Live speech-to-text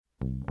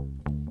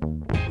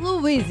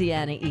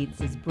Louisiana Eats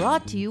is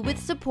brought to you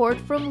with support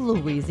from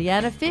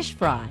Louisiana Fish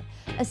Fry,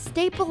 a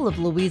staple of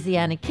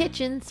Louisiana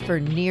kitchens for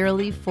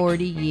nearly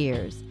 40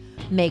 years.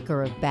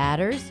 Maker of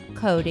batters,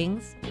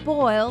 coatings,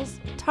 boils,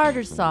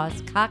 tartar sauce,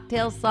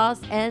 cocktail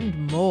sauce,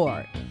 and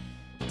more.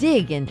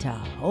 Dig into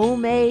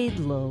homemade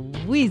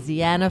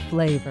Louisiana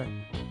flavor.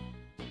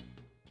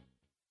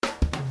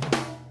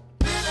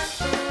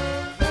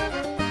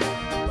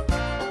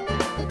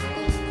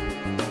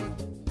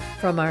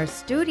 From our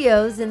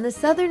studios in the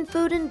Southern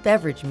Food and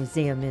Beverage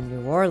Museum in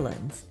New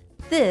Orleans,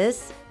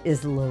 this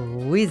is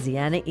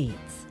Louisiana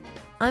Eats.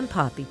 I'm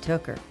Poppy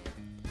Tooker.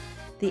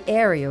 The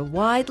area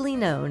widely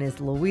known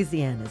as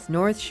Louisiana's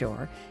North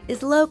Shore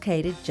is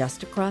located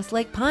just across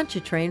Lake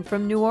Pontchartrain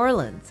from New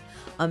Orleans,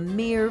 a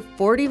mere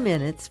 40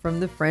 minutes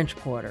from the French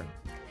Quarter.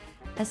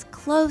 As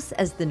close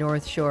as the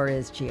North Shore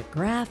is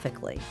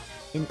geographically,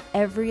 in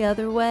every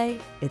other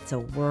way, it's a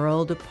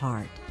world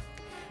apart.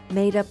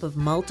 Made up of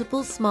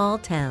multiple small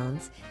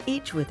towns,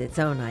 each with its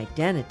own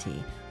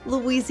identity,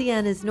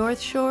 Louisiana's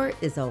North Shore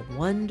is a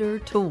wonder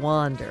to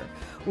wander,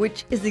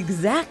 which is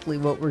exactly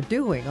what we're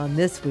doing on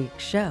this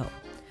week's show.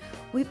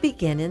 We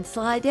begin in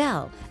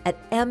Slidell at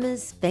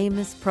Emma's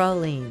Famous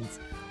Pralines,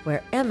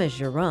 where Emma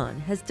Giron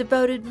has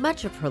devoted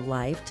much of her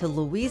life to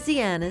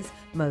Louisiana's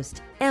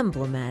most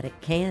emblematic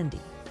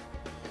candy.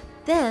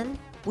 Then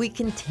we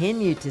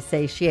continue to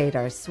satiate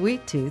our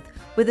sweet tooth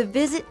with a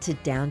visit to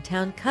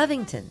downtown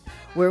Covington,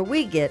 where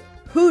we get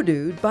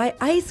hoodooed by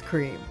ice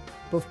cream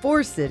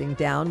before sitting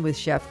down with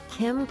Chef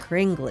Kim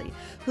Kringley,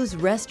 whose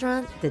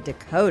restaurant, The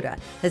Dakota,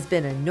 has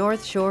been a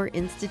North Shore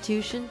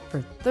institution for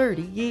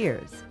 30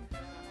 years.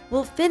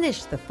 We'll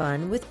finish the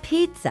fun with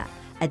pizza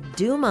at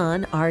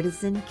Dumont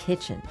Artisan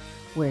Kitchen,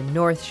 where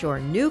North Shore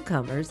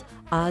newcomers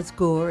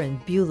Osgour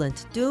and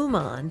Bulent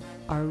Dumont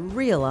are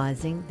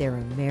realizing their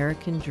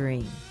American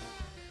dream.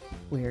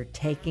 We're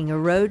taking a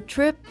road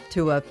trip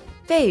to a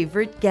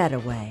favorite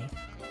getaway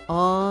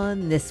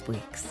on this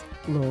week's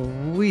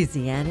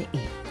Louisiana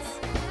Eats.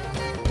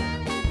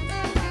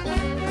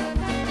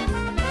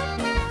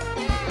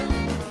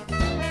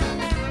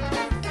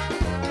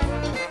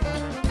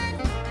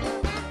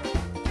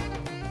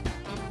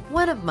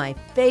 One of my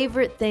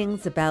favorite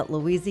things about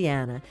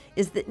Louisiana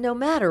is that no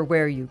matter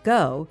where you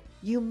go,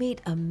 you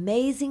meet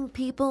amazing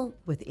people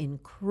with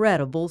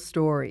incredible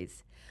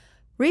stories.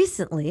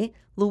 Recently,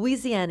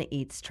 Louisiana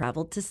Eats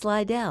traveled to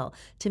Slidell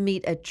to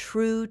meet a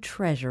true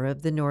treasure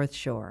of the North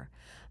Shore,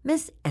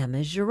 Miss Emma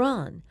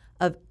Giron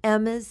of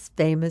Emma's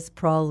Famous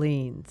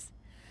Pralines.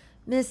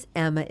 Miss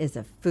Emma is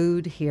a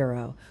food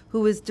hero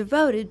who has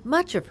devoted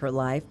much of her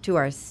life to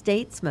our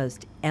state's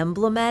most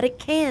emblematic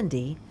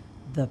candy,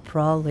 the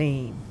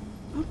praline.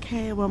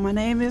 Okay, well, my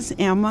name is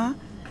Emma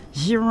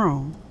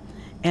Giron,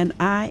 and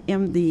I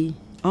am the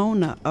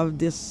owner of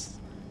this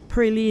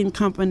praline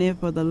company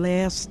for the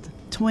last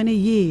 20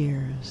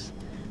 years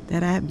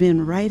that I've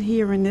been right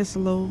here in this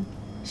little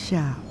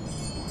shop.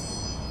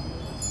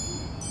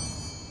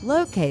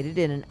 Located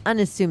in an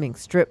unassuming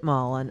strip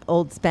mall on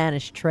Old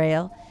Spanish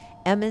Trail,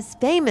 Emma's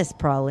Famous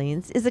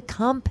Pralines is a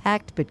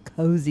compact but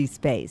cozy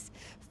space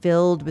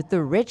filled with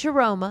the rich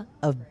aroma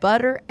of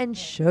butter and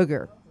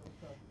sugar.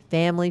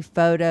 Family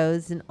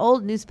photos and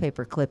old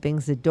newspaper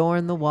clippings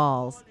adorn the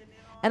walls.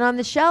 And on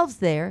the shelves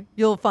there,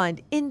 you'll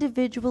find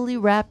individually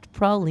wrapped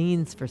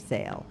pralines for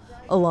sale,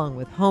 along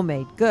with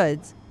homemade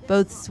goods,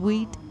 both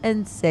sweet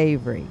and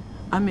savory.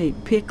 I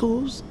make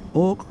pickles,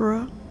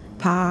 okra,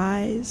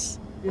 pies.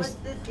 What's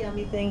this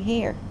yummy thing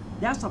here?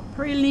 That's a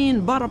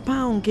praline butter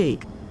pound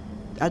cake.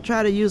 I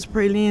try to use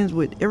pralines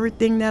with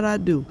everything that I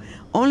do.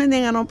 Only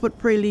thing I don't put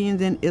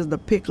pralines in is the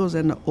pickles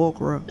and the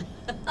okra.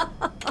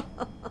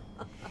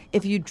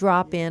 If you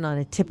drop in on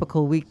a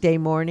typical weekday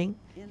morning,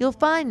 you'll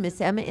find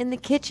Miss Emma in the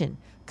kitchen,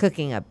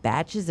 cooking up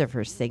batches of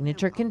her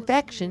signature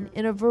confection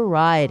in a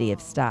variety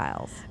of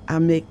styles. I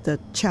make the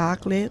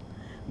chocolate,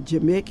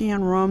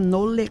 Jamaican rum,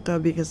 no liquor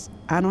because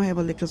I don't have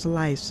a liquor's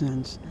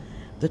license.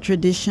 The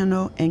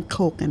traditional and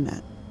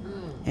coconut.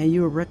 And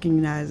you'll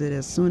recognize it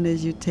as soon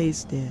as you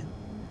taste it.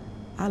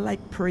 I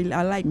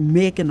like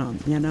making them,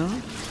 you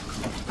know.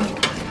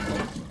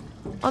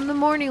 On the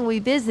morning we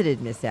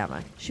visited Miss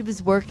Emma, she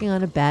was working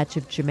on a batch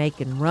of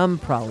Jamaican rum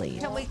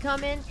pralines. Can we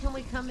come in?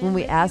 When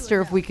we asked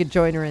her if we could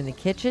join her in the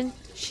kitchen,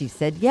 she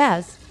said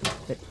yes,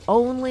 but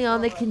only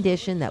on the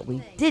condition that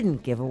we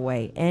didn't give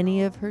away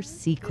any of her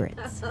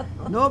secrets.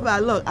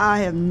 Nobody, look, I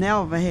have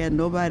never had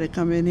nobody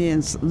come in here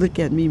and look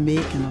at me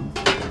making them.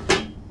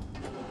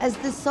 As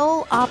the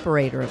sole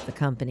operator of the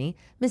company,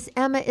 Miss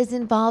Emma is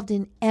involved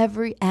in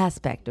every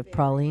aspect of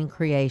praline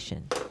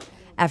creation.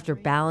 After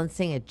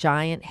balancing a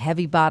giant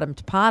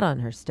heavy-bottomed pot on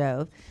her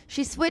stove,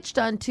 she switched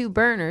on 2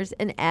 burners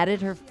and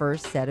added her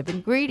first set of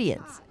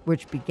ingredients,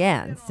 which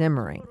began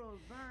simmering.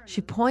 She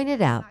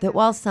pointed out that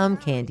while some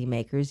candy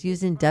makers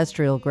use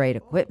industrial-grade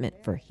equipment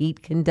for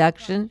heat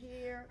conduction,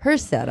 her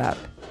setup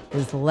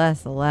is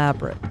less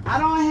elaborate. I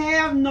don't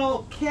have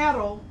no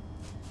kettle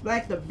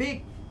like the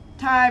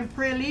big-time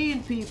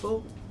praline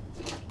people.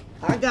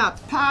 I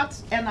got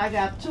pots and I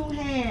got 2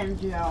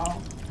 hands,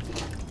 y'all.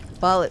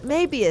 While it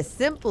may be a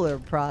simpler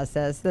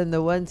process than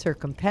the ones her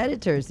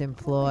competitors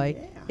employ,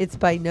 it's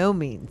by no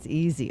means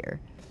easier.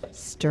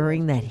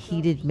 Stirring that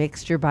heated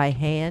mixture by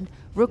hand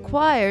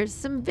requires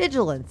some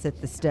vigilance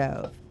at the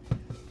stove.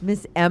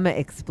 Miss Emma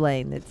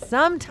explained that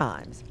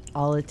sometimes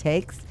all it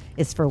takes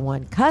is for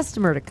one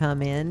customer to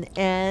come in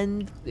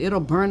and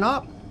It'll burn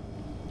up.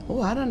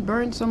 Oh, I done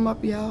burned some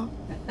up, y'all.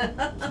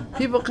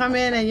 People come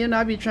in and,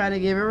 I be trying to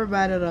give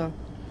everybody the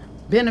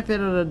benefit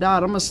of the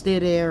doubt. I'm going to stay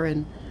there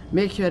and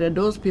make sure that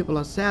those people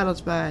are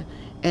satisfied.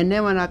 And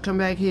then when I come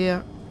back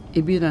here,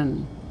 it be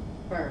done.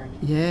 burn.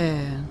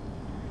 Yeah.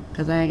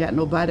 Because I ain't got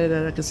nobody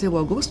that I can say,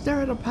 well, go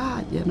stir the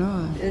pot,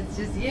 It's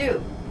just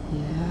you.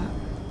 Yeah.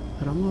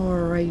 But I'm all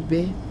right,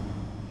 babe.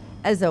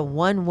 As a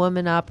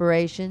one-woman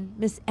operation,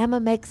 Miss Emma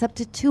makes up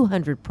to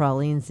 200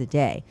 pralines a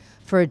day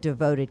for a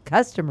devoted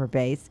customer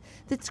base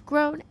that's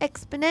grown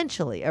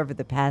exponentially over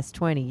the past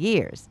 20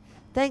 years,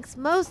 thanks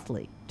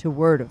mostly to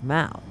word of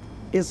mouth.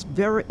 It's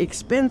very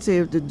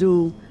expensive to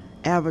do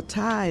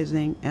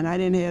advertising, and I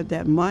didn't have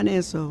that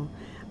money, so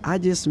I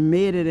just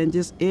made it, and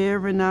just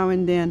every now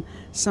and then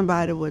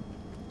somebody would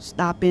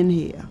stop in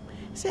here.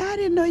 Say, I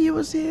didn't know you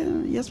was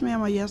here. Yes,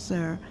 ma'am, or yes,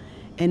 sir.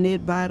 And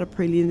they'd buy the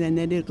pralines, and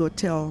then they'd go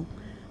tell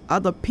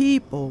other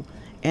people,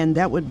 and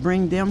that would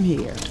bring them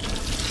here.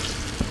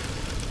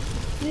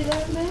 See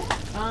that, man?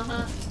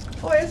 Uh-huh.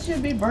 Oh, it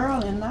should be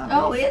boiling now.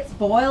 Oh, it's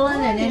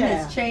boiling and it yeah.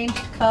 has changed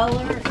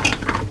color.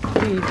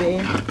 Hey,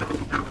 babe.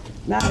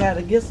 Now I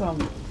gotta get some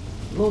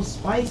little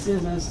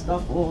spices and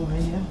stuff over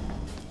here.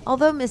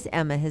 Although Miss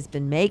Emma has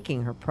been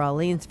making her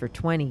pralines for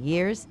 20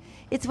 years,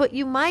 it's what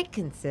you might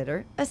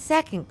consider a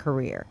second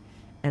career,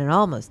 and it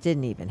almost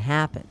didn't even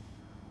happen.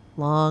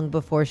 Long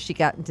before she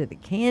got into the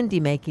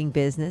candy-making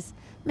business,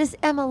 Miss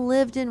Emma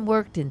lived and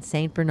worked in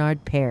St.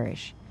 Bernard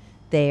Parish.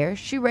 There,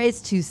 she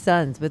raised 2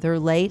 sons with her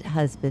late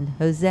husband,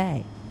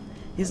 Jose.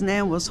 His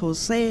name was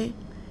Jose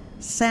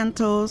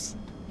Santos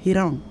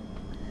Hiron.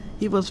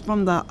 He was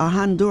from the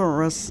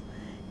Honduras,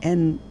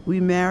 and we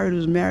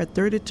was married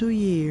 32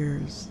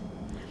 years.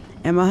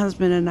 And my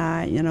husband and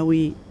I,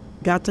 we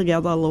got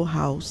together a little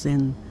house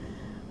in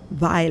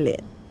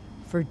Violet.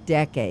 For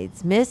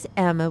decades, Miss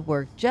Emma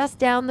worked just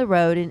down the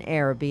road in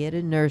Araby at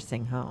a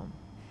nursing home.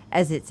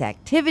 As its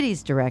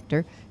activities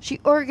director, she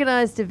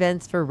organized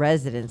events for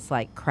residents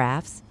like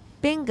crafts,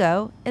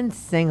 bingo, and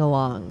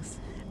sing-alongs.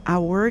 I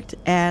worked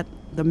at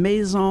the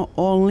Maison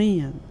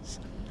Orleans,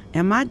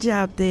 and my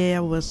job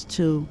there was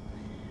to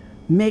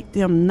make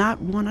them not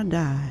want to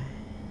die.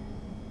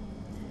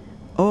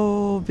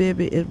 Oh,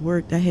 baby, it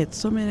worked. I had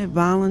so many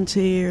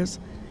volunteers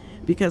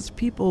because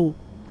people,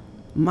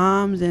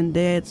 moms and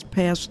dads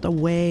passed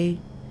away,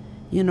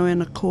 in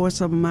the course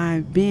of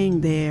my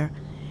being there,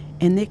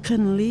 and they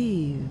couldn't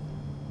leave.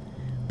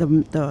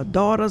 The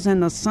daughters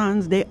and the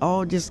sons, they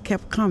all just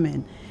kept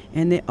coming,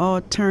 and they all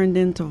turned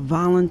into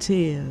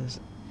volunteers.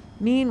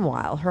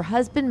 Meanwhile, her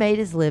husband made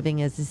his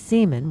living as a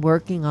seaman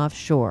working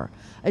offshore,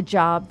 a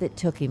job that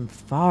took him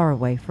far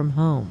away from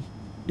home.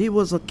 He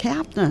was a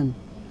captain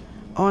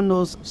on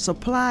those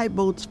supply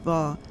boats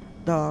for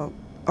the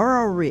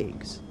oil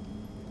rigs.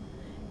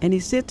 And he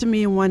said to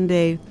me one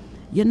day,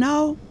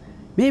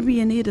 maybe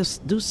you need to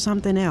do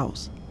something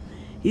else.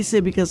 He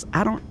said, because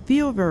I don't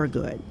feel very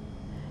good.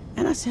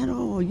 And I said,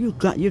 oh, you're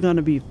going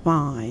to be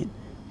fine.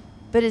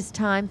 But as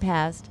time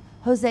passed,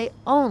 Jose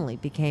only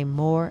became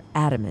more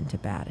adamant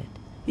about it.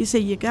 He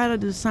said, you got to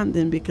do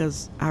something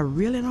because I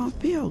really don't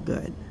feel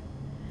good.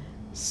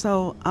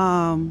 So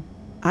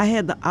I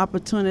had the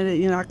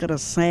opportunity, I could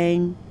have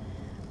sang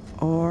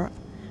or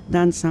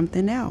done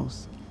something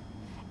else.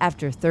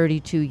 After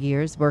 32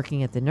 years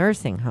working at the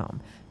nursing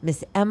home,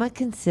 Miss Emma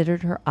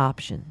considered her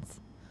options.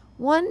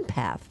 One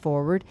path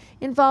forward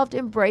involved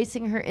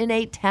embracing her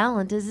innate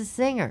talent as a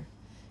singer.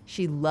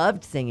 She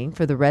loved singing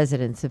for the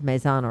residents of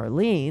Maison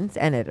Orleans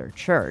and at her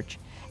church,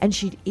 and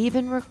she'd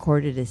even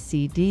recorded a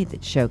CD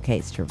that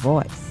showcased her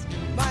voice.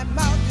 My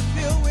mouth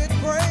is filled with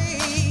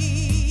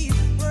praise,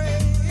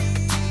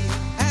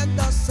 and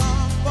a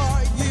song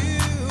for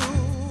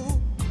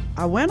you.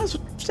 I went to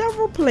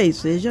several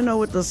places,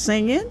 with the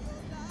singing,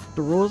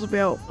 the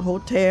Roosevelt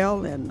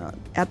Hotel and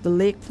at the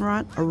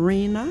Lakefront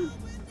Arena,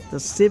 the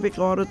Civic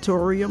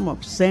Auditorium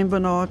of St.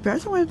 Bernard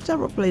Parish. I went to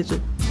several places.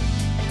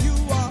 You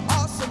are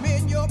awesome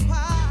in your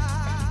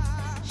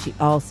pie. She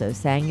also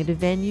sang at a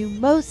venue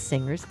most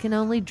singers can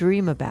only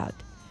dream about,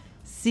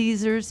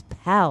 Caesar's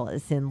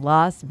Palace in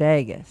Las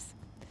Vegas.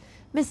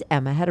 Miss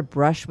Emma had a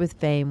brush with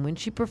fame when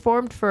she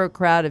performed for a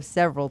crowd of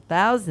several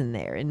thousand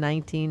there in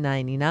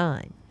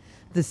 1999.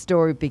 The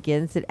story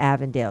begins at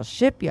Avondale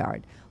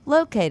Shipyard,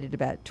 located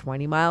about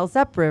 20 miles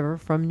upriver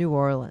from New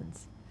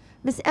Orleans.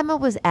 Miss Emma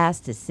was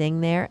asked to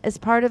sing there as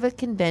part of a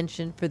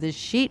convention for the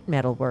Sheet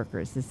Metal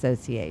Workers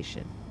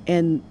Association.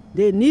 And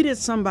they needed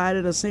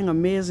somebody to sing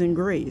Amazing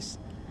Grace.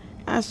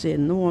 I said,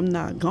 no, I'm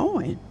not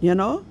going,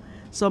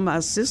 So my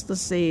sister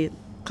said,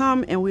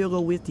 come and we'll go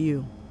with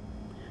you.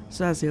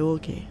 So I said,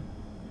 okay.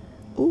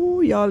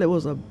 Ooh, y'all, it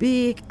was a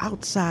big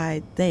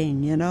outside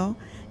thing,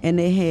 And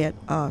they had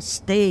a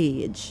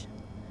stage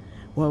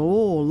Well,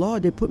 oh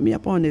Lord, they put me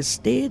up on this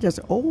stage. I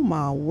said, oh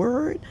my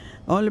word.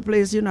 The only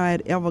place, I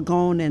had ever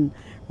gone and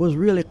was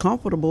really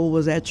comfortable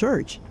was at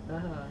church.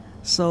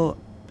 So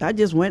I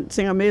just went and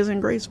sang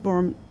Amazing Grace for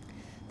him.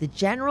 The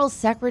General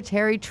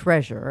Secretary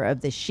Treasurer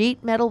of the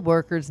Sheet Metal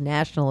Workers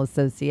National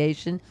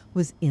Association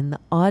was in the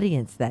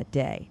audience that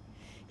day.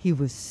 He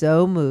was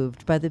so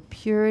moved by the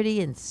purity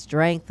and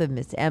strength of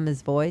Miss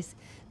Emma's voice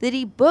that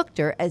he booked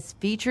her as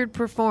featured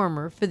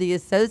performer for the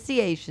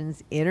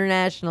association's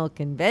international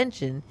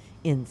convention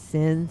in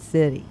Sin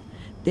City.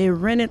 They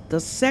rented the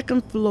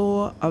second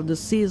floor of the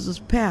Caesar's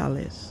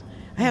Palace.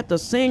 I had to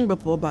sing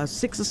before about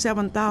 6,000 or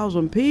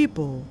 7,000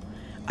 people.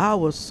 I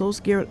was so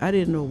scared, I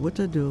didn't know what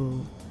to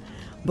do.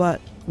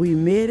 But we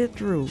made it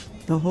through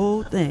the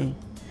whole thing,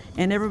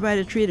 and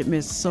everybody treated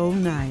me so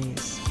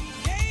nice.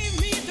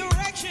 Gave me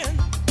direction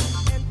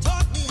and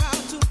taught me how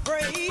to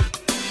pray.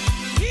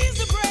 He's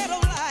the bread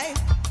of life.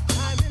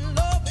 I'm in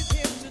love with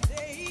him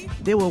today.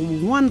 They were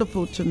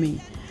wonderful to me,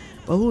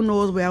 but who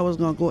knows where I was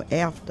going to go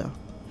after,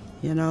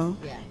 Yeah.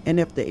 and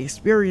if the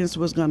experience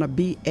was going to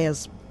be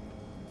as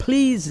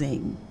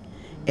pleasing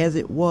as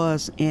it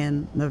was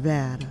in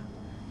Nevada.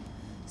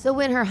 So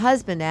when her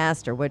husband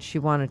asked her what she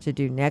wanted to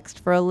do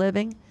next for a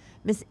living,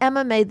 Miss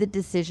Emma made the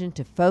decision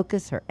to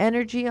focus her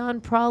energy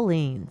on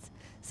pralines,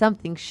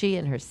 something she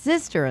and her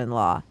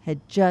sister-in-law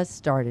had just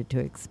started to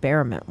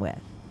experiment with.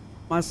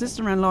 My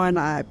sister-in-law and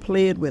I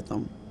played with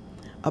them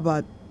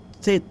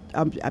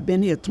I've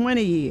been here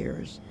 20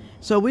 years.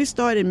 So we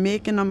started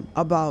making them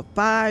about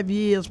 5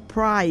 years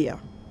prior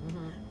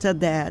to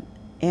that,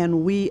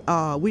 and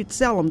we'd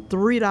sell them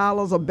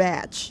 $3 a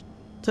batch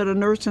to the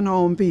nursing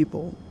home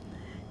people.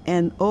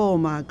 And oh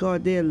my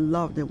God, they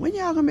loved it. When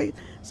y'all gonna make?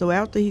 So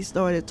after he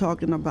started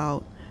talking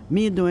about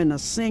me doing the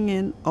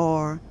singing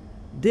or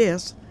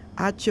this,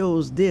 I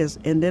chose this,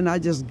 and then I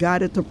just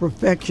got it to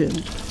perfection.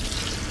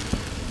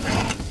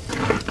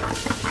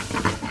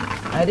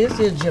 Now this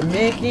is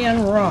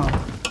Jamaican rum,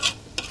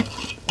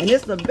 and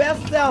it's the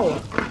best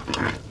seller.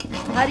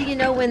 How do you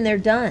know when they're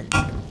done?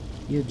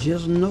 You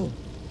just know.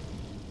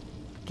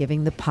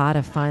 Giving the pot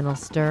a final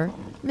stir,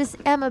 Miss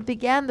Emma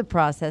began the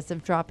process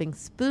of dropping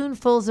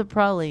spoonfuls of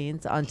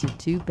pralines onto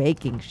 2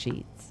 baking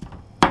sheets.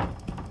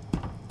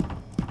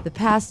 The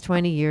past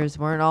 20 years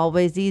weren't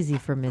always easy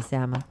for Miss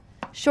Emma.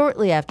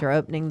 Shortly after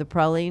opening the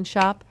praline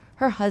shop,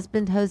 her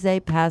husband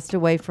Jose passed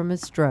away from a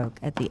stroke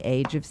at the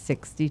age of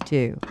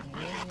 62.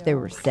 There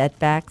were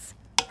setbacks,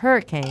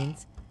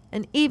 hurricanes,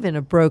 and even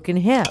a broken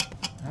hip.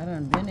 I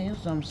done been in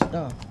some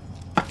stuff,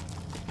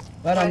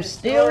 but I'm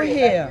still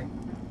here.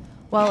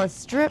 While a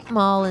strip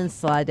mall in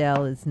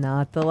Slidell is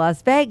not the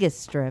Las Vegas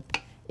Strip,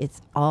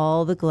 it's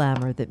all the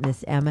glamour that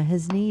Miss Emma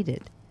has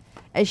needed.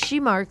 As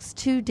she marks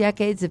 2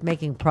 decades of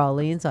making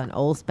pralines on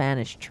Old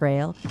Spanish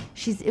Trail,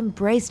 she's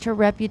embraced her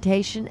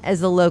reputation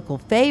as a local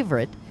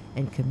favorite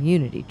and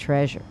community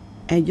treasure.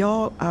 And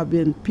y'all,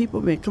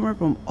 people been coming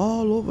from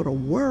all over the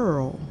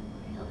world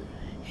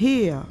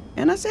here.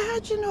 And I said,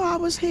 how'd you know I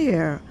was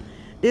here?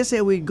 They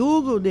said, we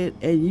Googled it,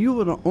 and you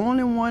were the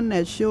only one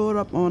that showed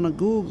up on a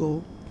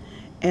Google.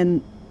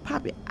 And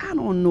Poppy, I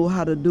don't know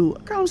how to do,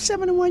 I'm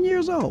 71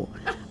 years old.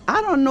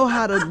 I don't know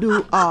how to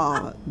do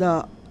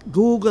the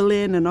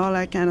Googling and all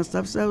that kind of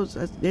stuff. So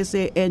they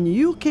say, and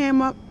you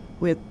came up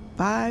with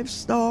 5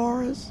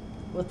 stars?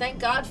 Well, thank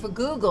God for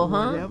Google,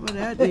 huh? Whatever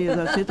that is,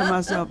 I said to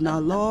myself, now,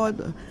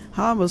 Lord,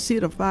 how am I going to see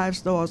the 5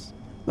 stars?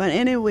 But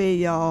anyway,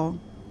 y'all,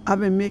 I've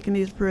been making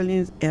these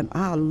pralines, and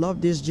I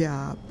love this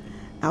job.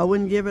 I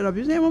wouldn't give it up.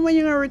 You say, well, when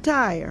you going to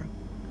retire?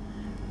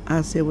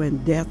 I said, when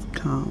death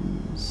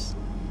comes.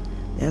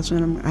 That's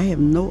when I have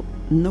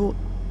no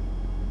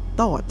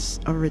thoughts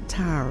of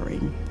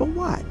retiring. For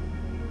what?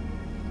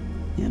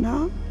 You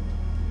know?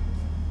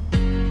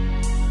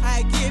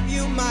 I give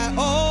you my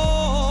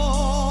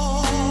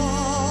all.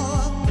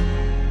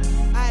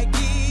 I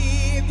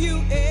give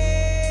you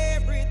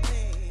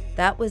everything.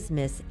 That was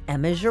Miss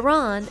Emma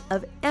Giron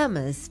of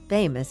Emma's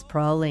Famous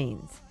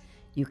Pralines.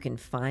 You can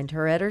find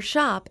her at her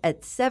shop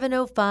at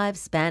 705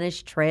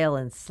 Spanish Trail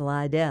in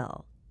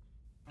Slidell.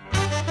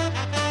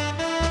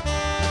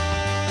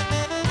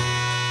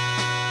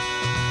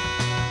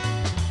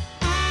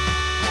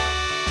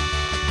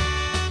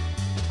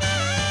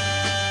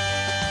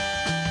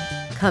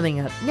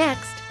 Coming up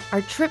next,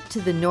 our trip to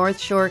the North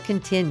Shore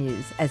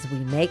continues as we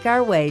make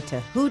our way to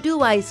Hoodoo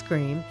Ice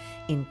Cream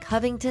in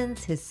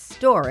Covington's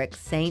historic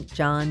St.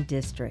 John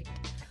district.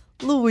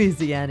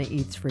 Louisiana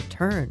Eats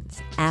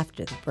returns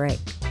after the break.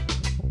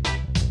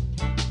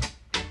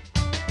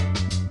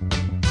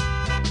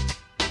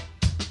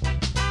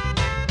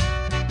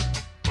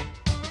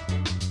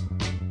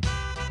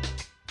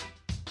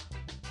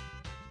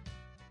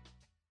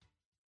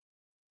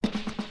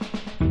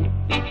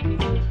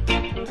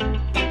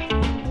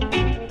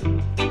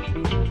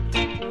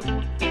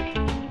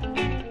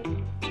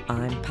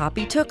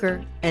 Poppy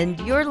Tooker, and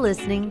you're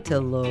listening to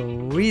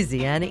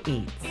Louisiana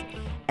Eats,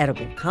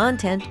 edible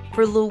content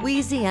for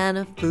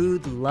Louisiana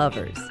food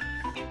lovers.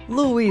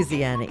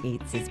 Louisiana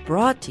Eats is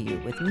brought to you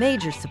with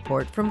major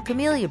support from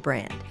Camellia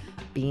Brand,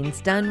 Beans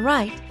Done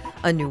Right,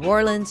 a New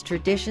Orleans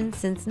tradition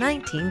since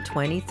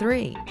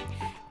 1923.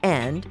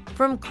 And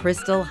from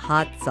Crystal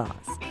Hot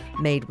Sauce,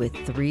 made with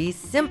 3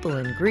 simple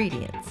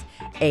ingredients: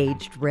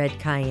 aged red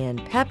cayenne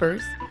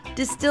peppers,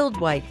 distilled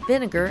white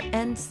vinegar,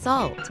 and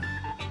salt.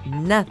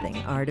 Nothing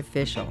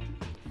artificial.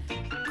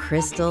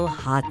 Crystal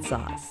Hot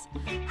Sauce,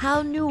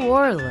 how New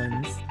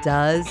Orleans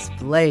does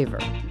flavor.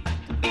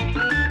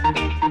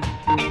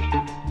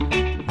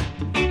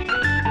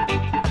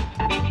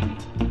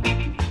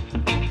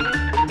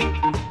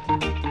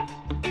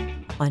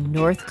 On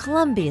North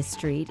Columbia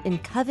Street in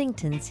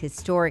Covington's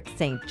historic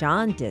St.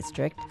 John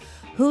district,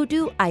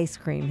 Hoodoo Ice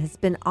Cream has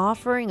been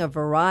offering a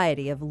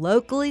variety of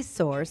locally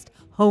sourced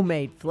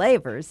homemade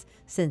flavors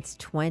since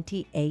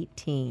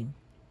 2018.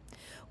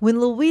 When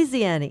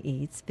Louisiana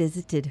Eats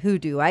visited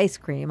Hoodoo Ice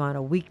Cream on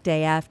a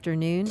weekday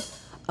afternoon,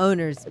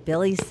 owners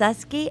Billy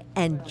Susky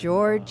and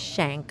George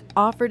Shank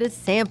offered us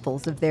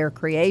samples of their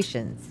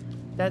creations.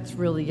 That's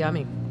really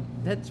yummy.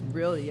 That's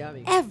really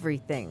yummy.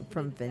 Everything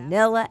from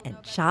vanilla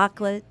and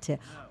chocolate to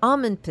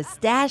almond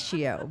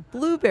pistachio,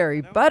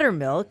 blueberry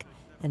buttermilk,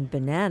 and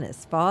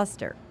bananas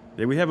Foster.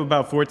 Yeah, we have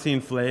about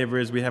 14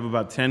 flavors. We have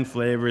about 10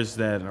 flavors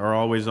that are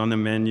always on the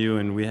menu,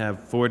 and we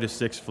have 4 to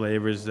 6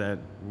 flavors that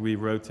we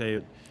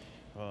rotate.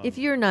 If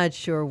you're not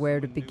sure where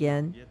to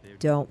begin,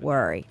 don't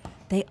worry.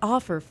 They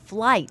offer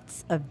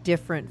flights of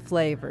different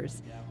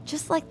flavors,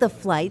 just like the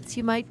flights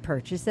you might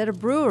purchase at a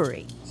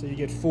brewery. So you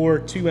get 4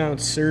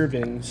 2-ounce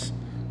servings,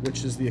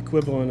 which is the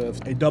equivalent of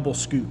a double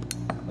scoop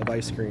of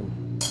ice cream.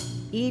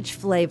 Each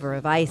flavor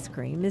of ice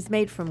cream is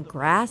made from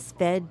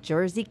grass-fed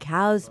Jersey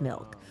cow's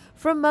milk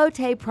from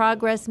Mote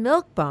Progress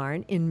Milk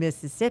Barn in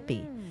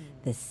Mississippi,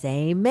 the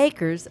same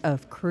makers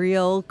of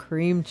Creole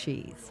cream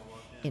cheese.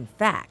 In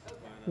fact,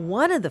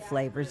 one of the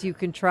flavors you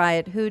can try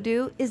at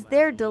Hoodoo is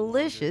their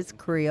delicious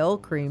Creole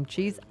cream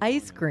cheese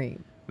ice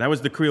cream. That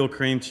was the Creole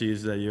cream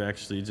cheese that you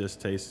actually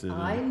just tasted.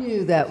 I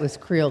knew that was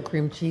Creole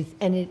cream cheese,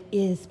 and it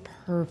is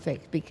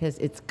perfect because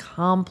it's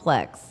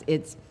complex.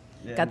 It's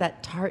got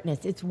that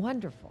tartness. It's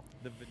wonderful.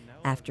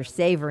 After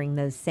savoring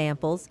those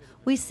samples,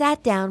 we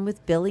sat down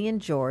with Billy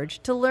and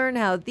George to learn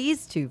how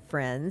these two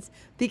friends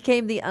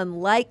became the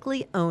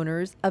unlikely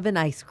owners of an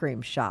ice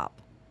cream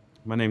shop.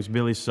 My name's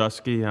Billy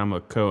Susky. I'm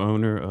a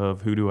co-owner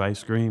of Hoodoo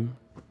Ice Cream.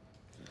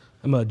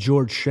 I'm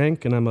George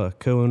Shank, and I'm a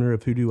co-owner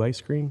of Hoodoo Ice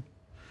Cream.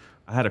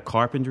 I had a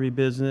carpentry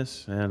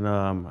business, and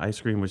ice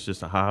cream was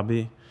just a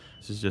hobby.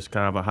 This is just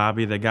kind of a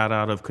hobby that got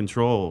out of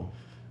control.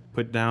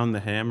 Put down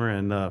the hammer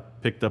and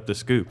picked up the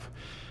scoop.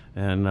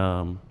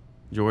 And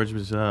George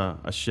was a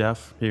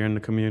chef here in the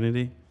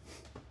community.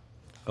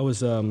 I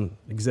was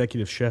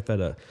executive chef at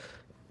a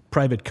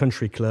private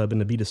country club in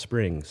Abita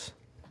Springs.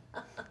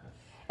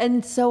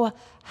 And so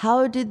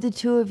how did the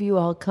two of you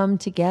all come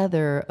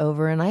together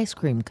over an ice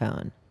cream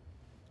cone?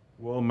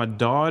 Well, my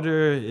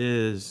daughter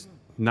is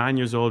 9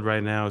 years old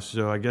right now,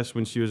 so I guess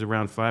when she was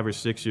around 5 or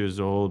 6 years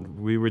old,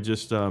 we were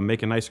just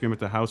making ice cream at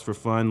the house for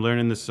fun,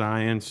 learning the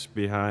science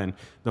behind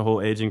the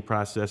whole aging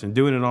process and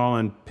doing it all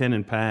on pen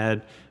and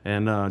pad,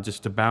 and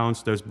just to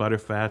balance those butter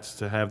fats,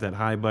 to have that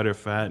high butter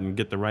fat and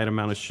get the right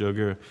amount of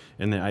sugar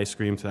in the ice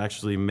cream to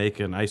actually make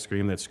an ice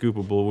cream that's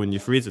scoopable when you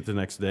freeze it the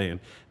next day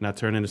and not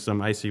turn into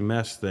some icy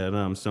mess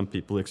that some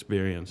people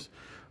experience.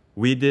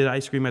 We did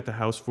ice cream at the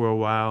house for a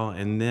while,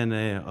 and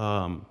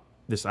then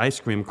this ice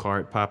cream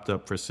cart popped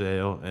up for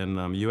sale,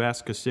 and you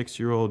ask a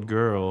 6-year-old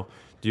girl,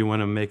 do you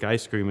want to make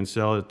ice cream and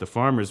sell it at the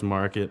farmer's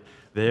market?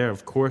 They're,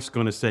 of course,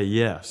 going to say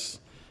yes.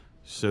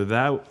 So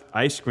that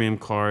ice cream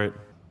cart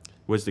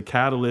was the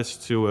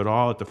catalyst to it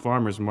all at the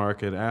farmer's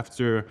market.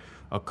 After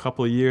a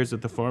couple of years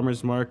at the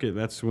farmer's market,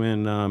 that's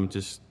when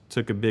just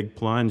took a big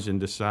plunge and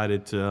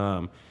decided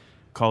to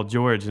call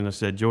George, and I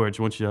said, George,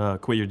 why don't you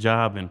quit your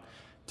job and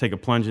take a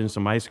plunge in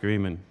some ice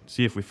cream and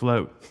see if we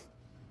float?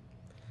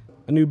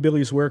 I knew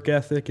Billy's work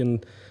ethic,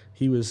 and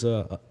he was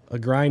a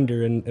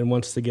grinder and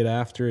wants to get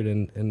after it.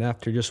 And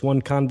after just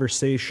one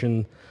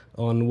conversation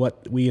on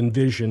what we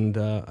envisioned,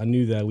 I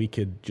knew that we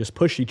could just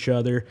push each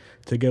other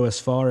to go as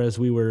far as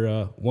we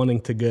were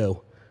wanting to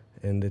go.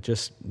 And it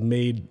just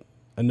made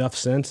enough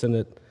sense, and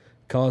it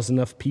caused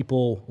enough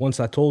people, once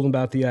I told them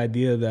about the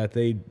idea, that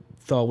they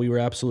thought we were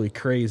absolutely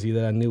crazy,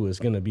 that I knew it was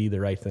going to be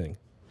the right thing.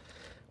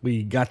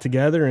 We got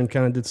together and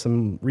kind of did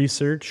some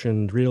research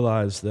and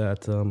realized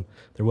that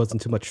there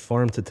wasn't too much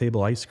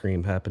farm-to-table ice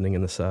cream happening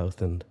in the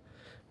South, and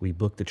we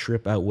booked a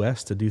trip out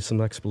west to do some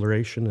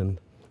exploration and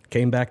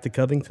came back to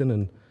Covington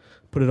and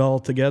put it all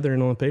together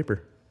and on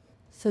paper.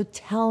 So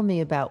tell me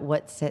about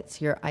what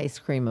sets your ice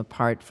cream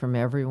apart from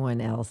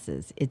everyone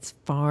else's. It's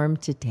farm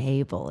to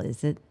table,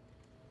 is it?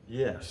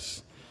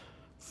 Yes.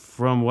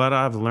 From what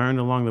I've learned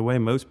along the way,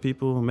 most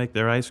people make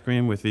their ice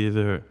cream with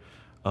either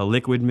a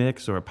liquid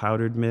mix or a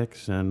powdered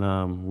mix,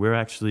 and we're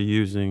actually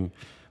using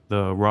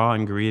the raw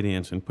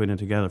ingredients and putting it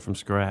together from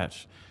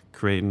scratch,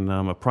 creating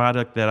a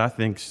product that I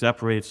think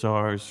separates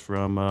ours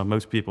from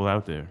most people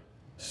out there.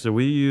 So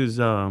we use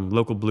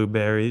local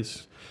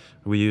blueberries,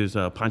 we use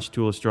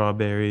Ponchatoula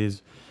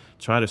strawberries,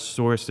 try to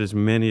source as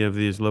many of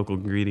these local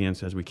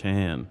ingredients as we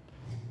can.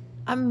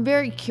 I'm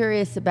very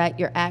curious about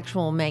your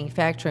actual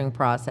manufacturing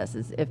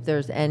processes, if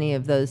there's any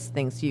of those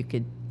things you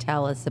could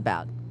tell us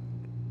about.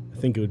 I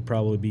think it would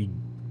probably be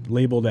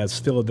labeled as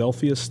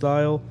Philadelphia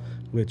style,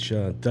 which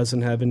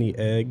doesn't have any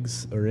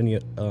eggs or any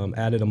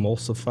added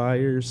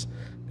emulsifiers.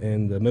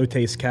 And the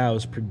Motes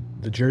cows,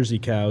 the Jersey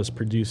cows,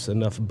 produce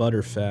enough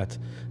butter fat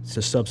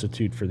to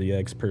substitute for the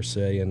eggs per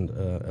se, and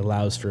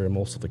allows for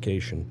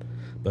emulsification.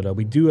 But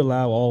we do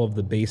allow all of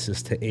the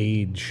bases to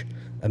age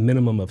a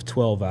minimum of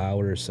 12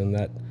 hours, and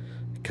that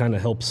kind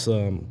of helps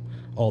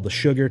all the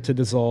sugar to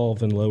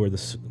dissolve and lower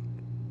the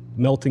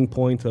melting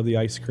point of the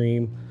ice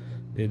cream.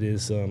 It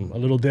is a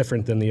little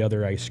different than the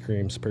other ice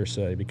creams per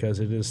se, because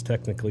it is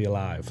technically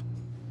alive.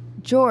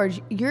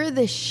 George, you're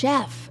the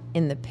chef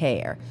in the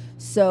pair,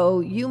 so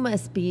you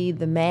must be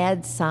the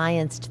mad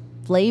scienced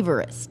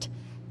flavorist.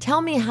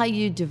 Tell me how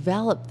you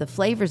develop the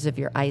flavors of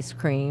your ice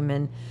cream,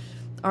 and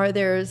are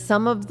there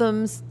some of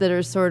them that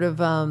are sort of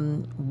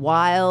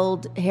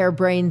wild,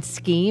 harebrained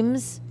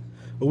schemes?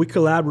 Well, we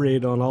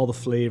collaborate on all the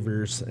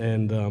flavors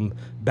and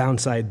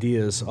bounce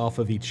ideas off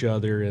of each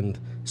other, and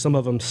some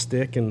of them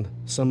stick and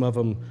some of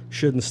them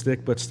shouldn't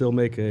stick but still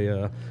make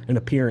an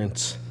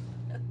appearance.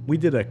 We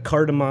did a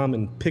cardamom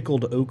and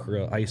pickled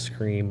okra ice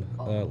cream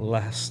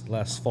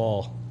last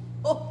fall.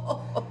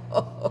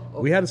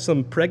 We had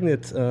some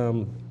pregnant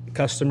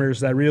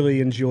customers that really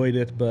enjoyed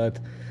it, but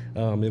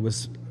it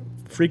was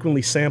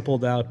frequently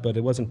sampled out, but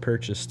it wasn't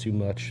purchased too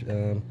much.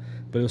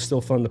 But it was still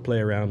fun to play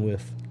around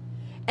with.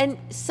 And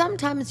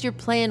sometimes you're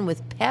playing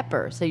with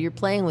pepper, so you're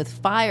playing with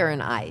fire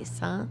and ice,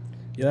 huh?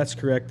 Yeah, that's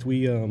correct.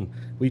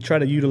 We try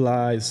to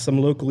utilize some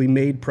locally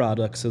made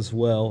products as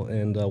well,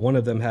 and one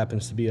of them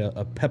happens to be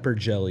a pepper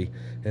jelly.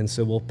 And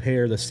so we'll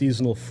pair the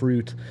seasonal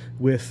fruit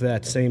with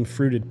that same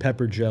fruited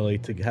pepper jelly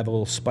to have a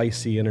little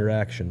spicy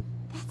interaction.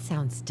 That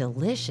sounds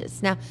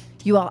delicious. Now,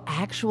 you all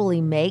actually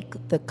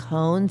make the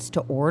cones to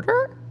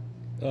order?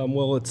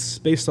 Well, it's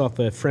based off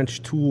a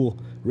French Toul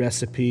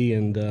recipe,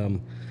 and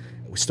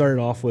we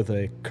started off with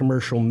a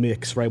commercial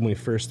mix right when we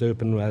first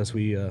opened, as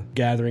we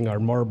gathering our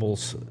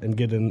marbles and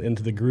getting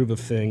into the groove of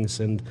things.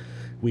 And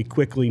we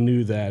quickly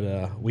knew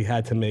that we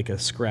had to make a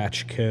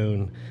scratch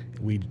cone.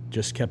 We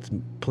just kept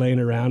playing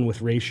around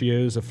with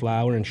ratios of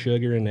flour and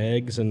sugar and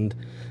eggs, and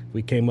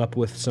we came up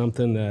with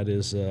something that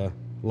is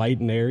light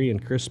and airy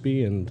and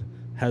crispy and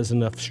has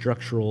enough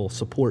structural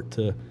support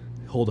to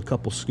hold a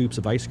couple scoops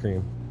of ice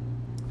cream.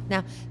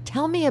 Now,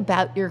 tell me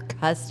about your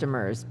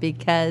customers,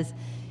 because,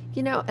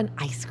 you know, an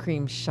ice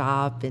cream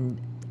shop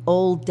in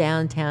old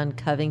downtown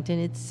Covington,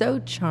 it's so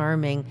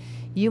charming.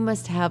 You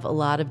must have a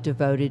lot of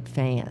devoted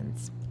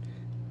fans.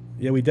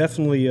 Yeah, we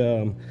definitely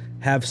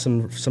have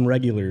some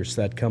regulars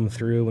that come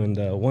through, and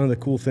one of the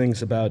cool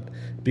things about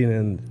being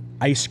in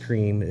ice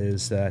cream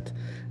is that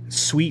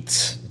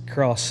sweets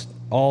cross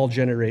all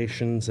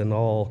generations and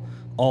all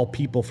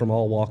people from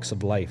all walks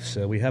of life.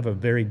 So we have a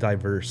very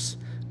diverse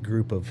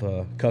group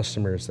of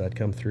customers that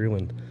come through,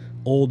 and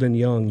old and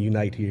young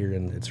unite here,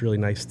 and it's really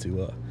nice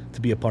to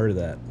be a part of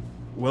that.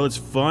 Well, it's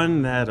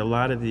fun that a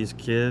lot of these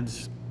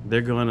kids,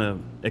 they're going to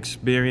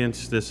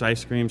experience this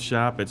ice cream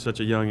shop at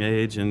such a young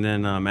age, and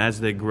then as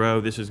they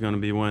grow, this is going to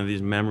be one of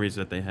these memories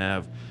that they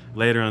have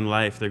later in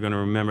life. They're going to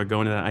remember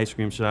going to that ice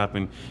cream shop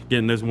and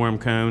getting those warm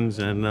cones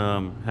and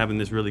having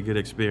this really good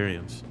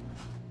experience.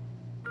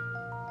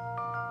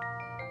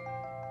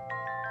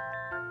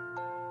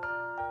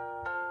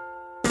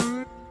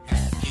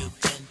 Have you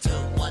been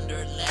to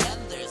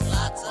Wonderland? There's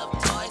lots of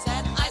toys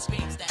and ice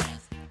cream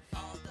stands.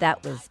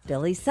 That was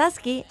Billy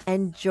Susky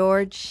and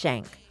George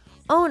Schenk,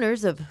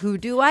 owners of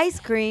Hoodoo Ice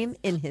Cream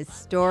in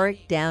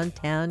historic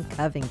downtown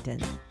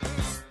Covington.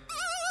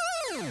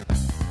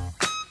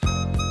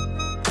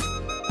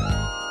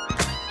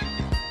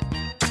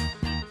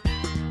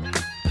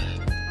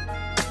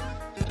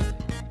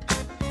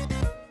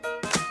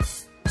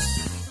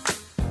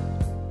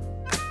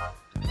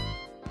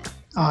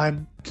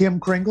 I'm Kim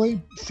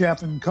Kringley,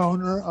 chef and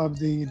owner of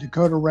the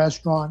Dakota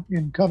Restaurant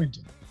in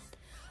Covington.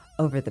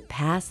 Over the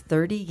past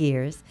 30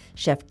 years,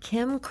 Chef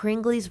Kim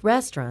Kringley's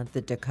restaurant,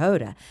 The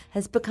Dakota,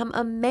 has become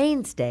a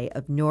mainstay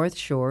of North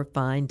Shore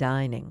fine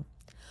dining.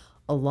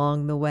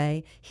 Along the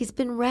way, he's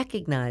been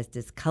recognized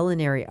as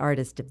Culinary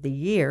Artist of the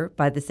Year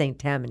by the St.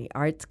 Tammany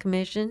Arts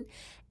Commission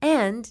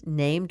and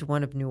named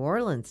one of New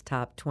Orleans'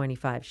 top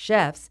 25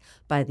 chefs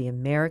by the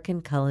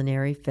American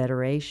Culinary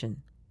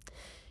Federation.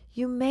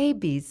 You may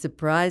be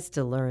surprised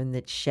to learn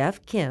that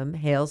Chef Kim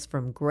hails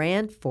from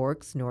Grand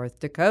Forks, North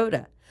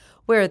Dakota,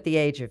 where at the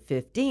age of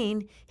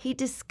 15, he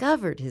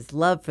discovered his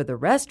love for the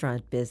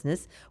restaurant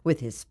business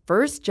with his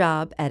first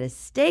job at a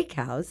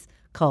steakhouse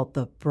called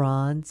the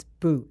Bronze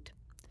Boot.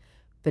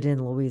 But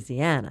in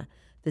Louisiana,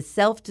 the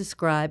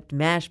self-described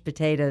mashed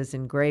potatoes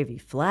and gravy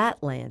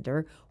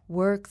flatlander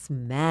works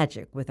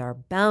magic with our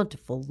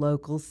bountiful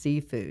local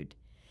seafood.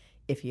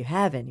 If you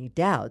have any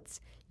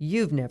doubts,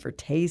 you've never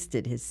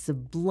tasted his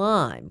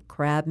sublime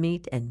crab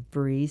meat and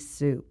brie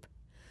soup.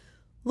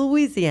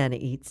 Louisiana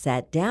Eats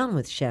sat down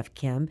with Chef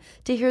Kim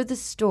to hear the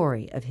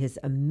story of his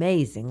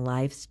amazing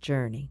life's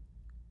journey.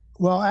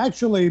 Well,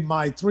 actually,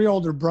 my three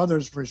older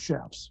brothers were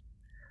chefs.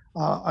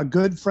 A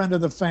good friend of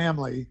the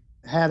family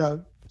had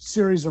a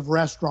series of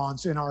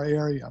restaurants in our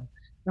area,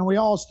 and we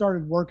all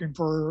started working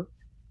for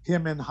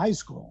him in high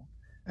school,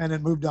 and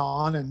then moved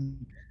on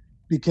and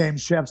became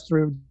chefs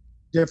through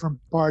different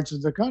parts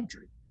of the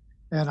country.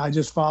 And I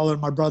just followed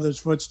my brother's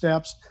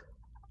footsteps.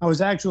 I was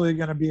actually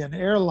going to be an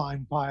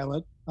airline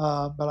pilot,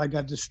 but I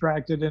got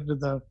distracted into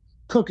the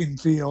cooking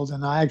field,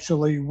 and I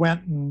actually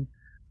went and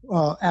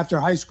after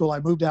high school, I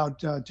moved out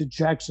to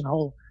Jackson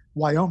Hole,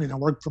 Wyoming. I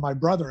worked for my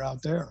brother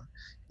out there.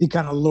 He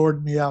kind of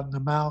lured me out in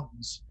the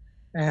mountains,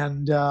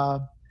 and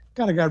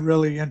kind of got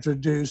really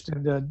introduced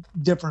into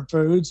different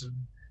foods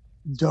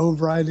and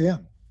dove right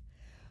in.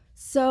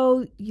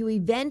 So you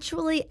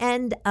eventually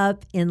end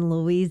up in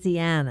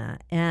Louisiana,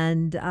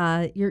 and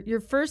your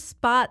first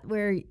spot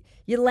where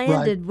you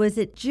landed was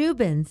at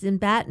Jubin's in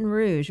Baton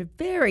Rouge, a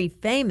very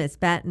famous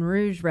Baton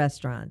Rouge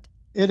restaurant.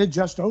 It had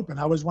just opened.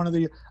 I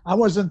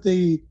wasn't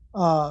the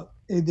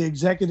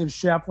executive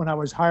chef when I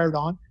was hired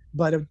on,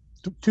 but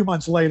 2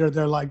 months later,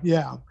 they're like,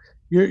 yeah,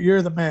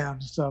 you're the man.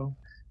 So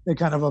they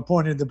kind of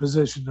appointed the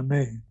position to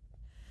me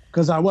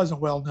because I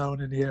wasn't well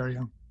known in the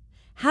area.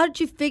 How did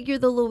you figure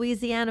the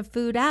Louisiana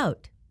food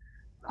out?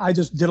 I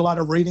just did a lot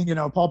of reading.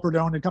 Paul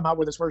Prudhomme had come out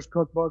with his first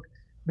cookbook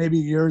maybe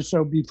a year or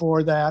so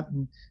before that,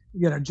 and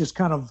just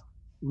kind of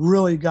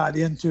really got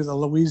into the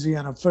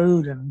Louisiana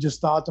food and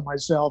just thought to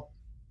myself,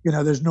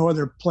 there's no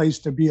other place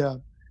to be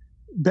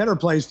better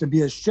place to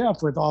be a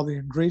chef with all the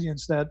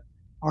ingredients that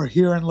are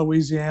here in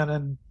Louisiana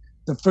and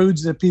the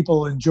foods that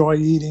people enjoy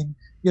eating.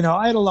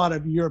 I had a lot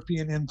of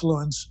European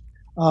influence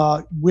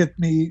with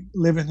me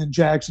living in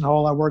Jackson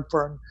Hole. I worked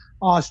for an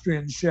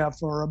Austrian chef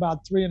for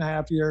about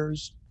 3.5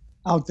 years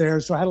out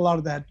there. So I had a lot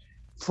of that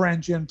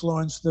French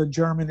influence, the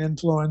German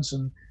influence,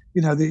 and,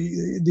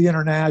 the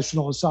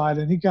international side.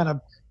 And he kind of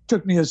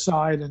took me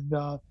aside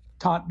and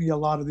taught me a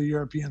lot of the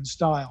European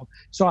style.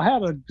 So I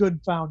had a good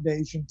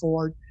foundation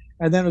for it.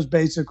 And then it was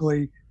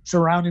basically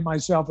surrounding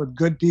myself with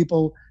good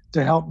people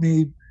to help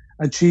me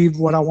achieve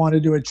what I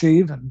wanted to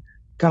achieve and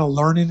kind of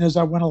learning as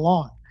I went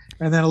along.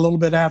 And then a little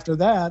bit after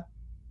that,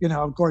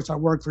 of course, I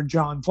worked for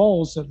John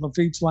Foles at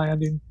Lafitte's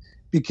Landing,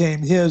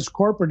 became his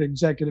corporate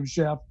executive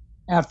chef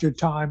after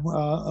time,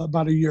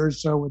 about a year or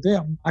so with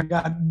him. I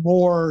got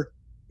more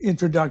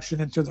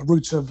introduction into the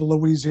roots of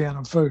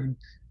Louisiana food,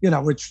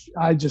 which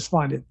I just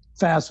find it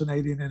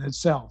fascinating in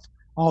itself,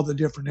 all the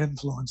different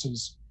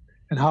influences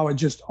and how it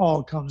just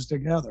all comes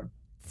together.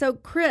 So,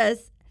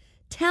 Chris,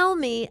 tell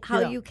me how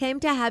you came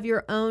to have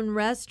your own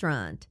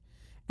restaurant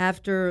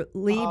after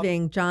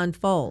leaving John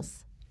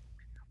Foles.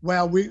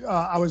 Well,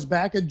 I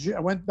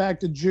went back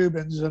to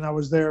Jubin's, and I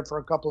was there for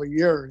a couple of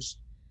years.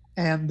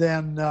 And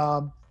then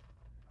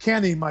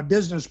Kenny, my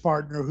business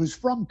partner, who's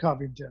from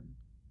Covington,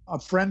 a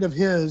friend of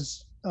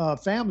his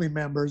family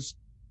members,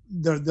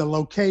 the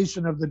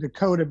location of the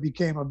Dakota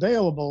became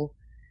available,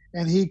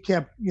 and he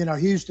kept, he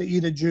used to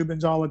eat at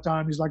Jubin's all the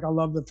time. He's like, I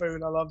love the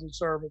food, I love the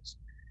service.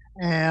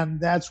 And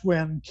that's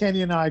when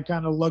Kenny and I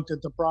kind of looked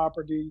at the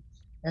property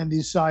and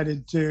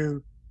decided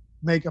to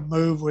make a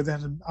move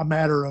within a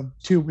matter of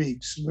 2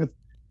 weeks with,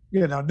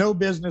 no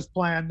business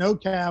plan, no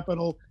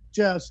capital,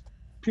 just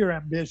pure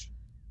ambition,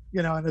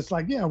 and it's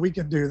like, yeah, we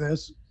can do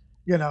this.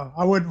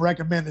 I wouldn't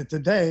recommend it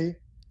today,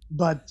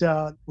 but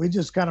we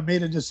just kind of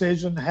made a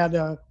decision,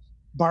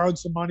 borrowed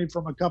some money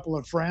from a couple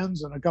of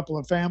friends and a couple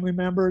of family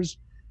members,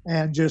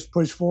 and just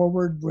pushed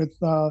forward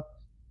with,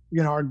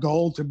 our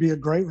goal to be a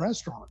great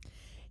restaurant.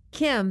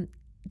 Kim,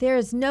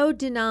 there's no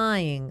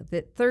denying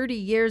that 30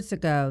 years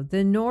ago,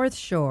 the North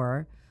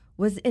Shore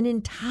was an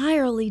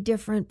entirely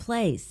different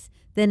place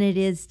than it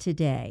is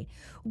today.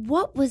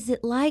 What was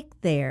it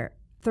like there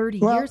 30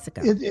 years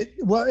ago?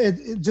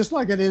 It just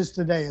like it is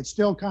today. It's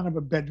still kind of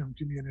a bedroom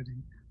community,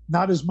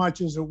 not as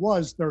much as it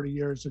was 30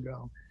 years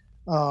ago.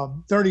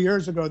 30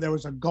 years ago, there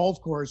was a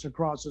golf course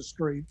across the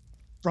street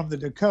from the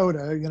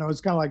Dakota.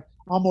 It's kind of like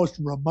almost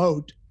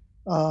remote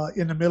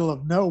in the middle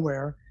of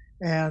nowhere.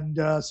 And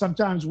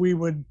sometimes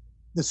the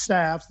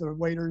staff, the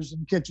waiters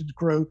and kitchen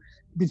crew,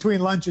 between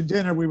lunch and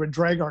dinner, we would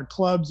drag our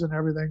clubs and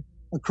everything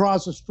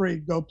across the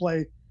street, go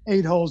play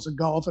 8 holes of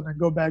golf, and then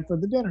go back for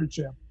the dinner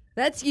chip.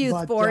 That's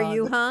youth for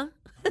you, huh?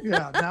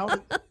 Yeah.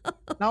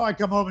 Now I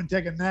come home and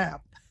take a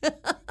nap.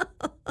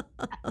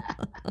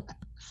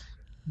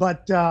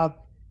 But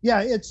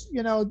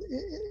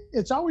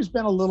it's always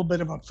been a little bit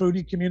of a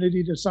foodie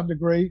community to some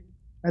degree,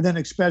 and then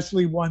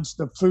especially once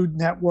the Food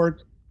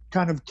Network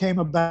kind of came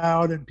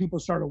about and people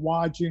started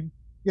watching,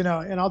 and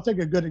I'll take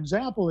a good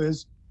example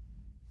is,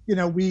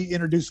 we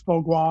introduced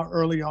Foie Gras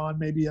early on,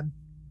 maybe in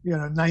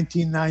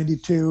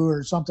 1992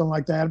 or something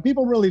like that, and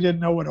people really didn't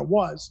know what it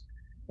was.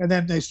 And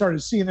then they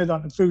started seeing it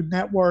on the Food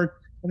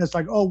Network, and it's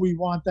like, oh, we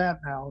want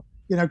that now,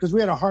 because we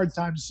had a hard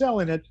time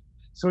selling it.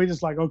 So we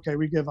just like, okay,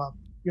 we give up,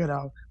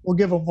 we'll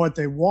give them what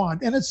they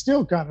want. And it's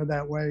still kind of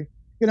that way,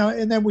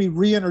 and then we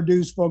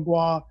reintroduced Foie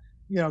Gras,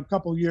 a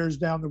couple years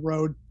down the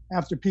road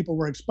after people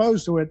were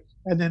exposed to it.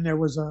 And then there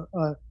was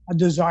a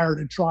desire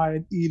to try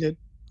it, eat it,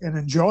 and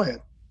enjoy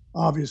it.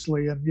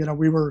 obviously. And,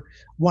 we were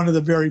one of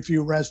the very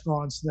few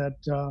restaurants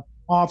that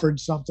offered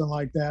something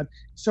like that.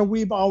 So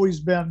we've always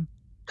been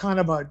kind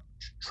of a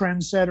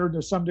trendsetter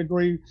to some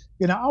degree.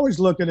 I always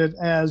look at it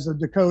as the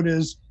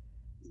Dakotas,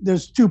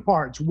 there's two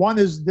parts. One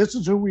is this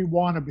is who we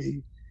want to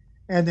be.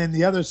 And then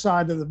the other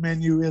side of the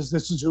menu is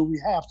this is who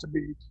we have to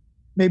be.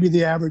 Maybe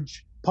the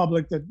average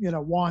public that,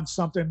 wants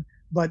something,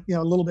 but,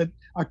 a little bit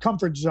a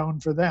comfort zone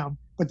for them,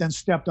 but then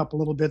stepped up a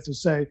little bit to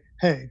say,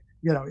 hey,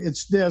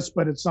 it's this,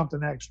 but it's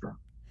something extra.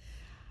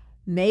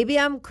 Maybe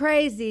I'm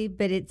crazy,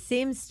 but it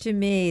seems to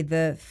me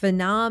the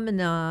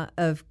phenomena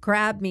of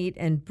crab meat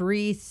and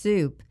brie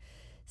soup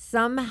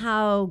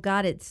somehow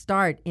got its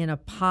start in a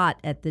pot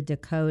at the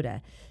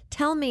Dakota.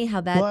 Tell me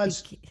how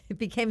that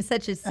became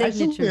such a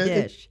signature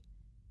dish.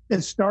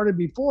 It started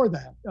before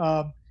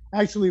that.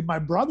 Actually, my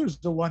brother's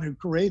the one who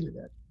created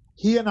it.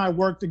 He and I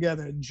worked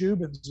together at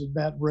Jubin's in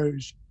Baton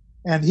Rouge.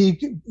 And he,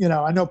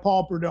 I know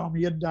Paul Prudhomme,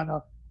 he had done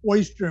a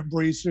oyster and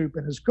brie soup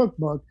in his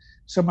cookbook.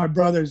 So my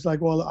brother's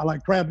like, well, I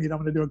like crab meat. I'm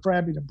going to do a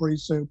crab meat and brie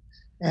soup.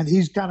 And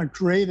he's kind of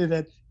created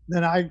it.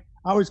 Then I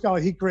always call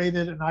it he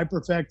created it and I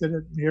perfected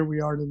it. And here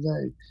we are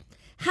today.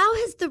 How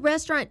has the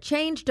restaurant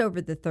changed over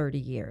the 30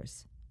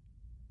 years?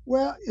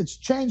 Well, it's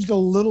changed a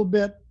little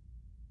bit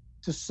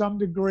to some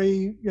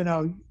degree.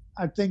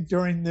 I think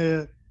during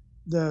the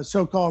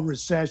so-called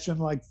recession,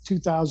 like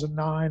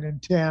 2009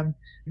 and 10,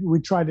 we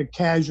tried to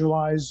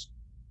casualize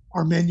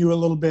our menu a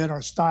little bit,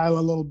 our style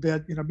a little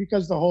bit,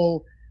 because the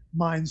whole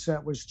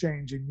mindset was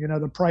changing.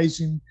 The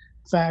pricing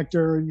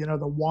factor,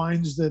 the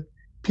wines that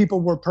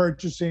people were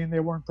purchasing, they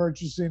weren't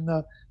purchasing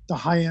the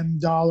high-end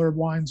dollar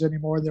wines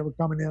anymore. They were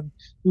coming in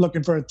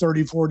looking for a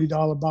 $30,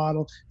 $40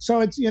 bottle.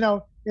 So it's,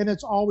 and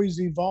it's always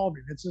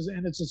evolving. It's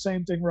the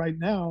same thing right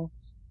now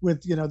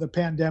with, the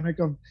pandemic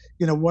of,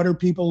 what are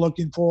people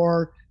looking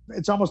for?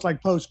 It's almost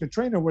like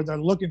post-Katrina where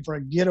they're looking for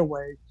a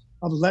getaway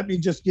of let me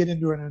just get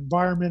into an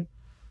environment,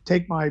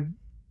 take my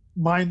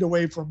mind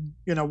away from,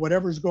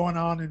 whatever's going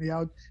on in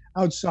the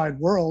outside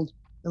world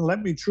and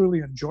let me truly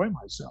enjoy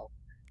myself.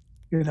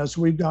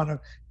 So we've done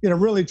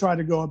really try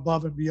to go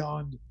above and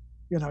beyond,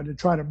 to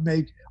try to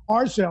make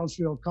ourselves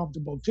feel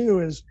comfortable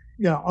too as,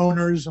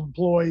 owners,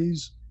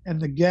 employees, and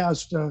the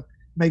guests to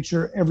make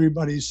sure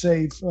everybody's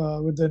safe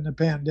within the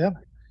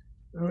pandemic.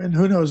 And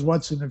who knows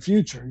what's in the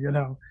future,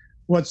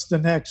 what's the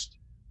next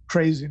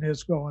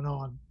craziness going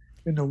on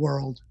in the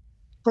world.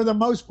 For the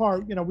most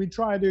part, we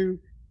try to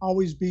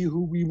always be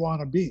who we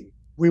want to be.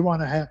 We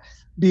want to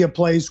be a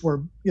place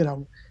where,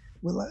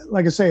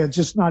 like I say, it's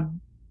just not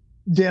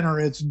dinner,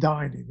 it's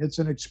dining. It's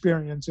an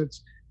experience.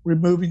 It's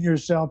removing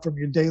yourself from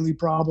your daily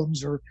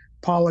problems or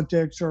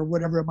politics or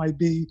whatever it might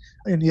be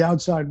in the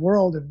outside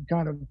world and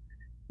kind of,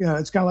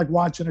 it's kind of like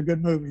watching a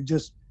good movie.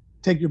 Just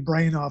take your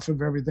brain off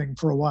of everything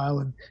for a while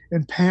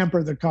and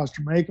pamper the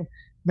customer,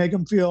 make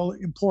them feel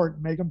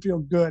important, make them feel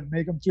good,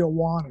 make them feel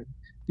wanted,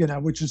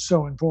 which is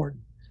so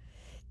important.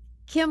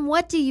 Kim,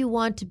 what do you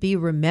want to be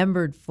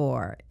remembered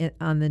for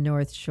on the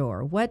North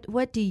Shore?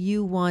 What do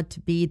you want to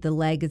be the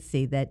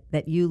legacy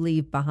that you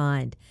leave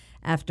behind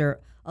after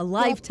a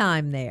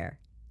lifetime there?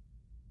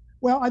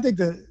 Well, I think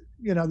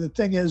the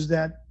thing is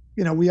that,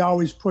 we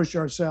always push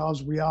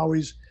ourselves. We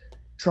always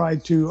try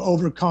to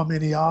overcome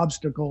any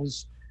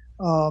obstacles.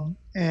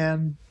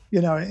 And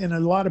a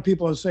lot of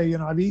people will say,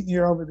 I've eaten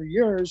here over the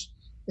years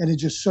and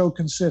it's just so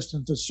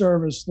consistent, the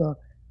service, the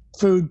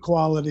food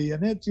quality,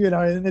 and it,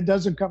 and it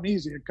doesn't come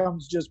easy. It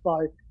comes just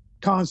by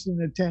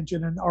constant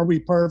attention. And are we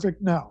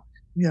perfect? No.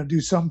 Do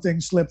some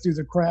things slip through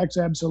the cracks?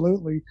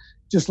 Absolutely.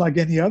 Just like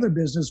any other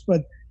business,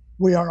 but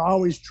we are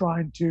always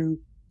trying to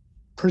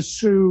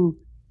pursue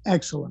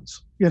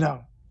excellence,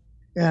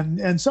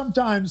 and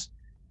sometimes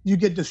you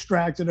get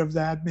distracted of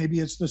that. Maybe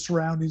it's the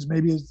surroundings,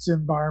 maybe it's the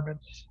environment.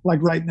 Like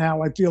right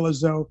now, I feel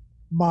as though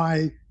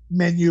my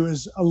menu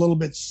is a little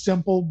bit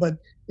simple, but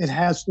it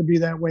has to be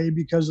that way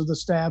because of the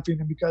staffing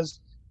and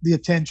because the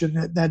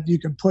attention that you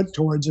can put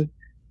towards it.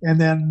 And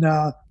then,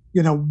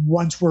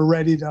 once we're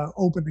ready to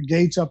open the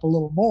gates up a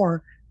little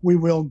more, we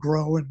will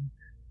grow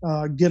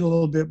and get a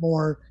little bit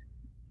more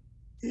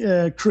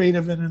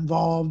creative and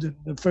involved in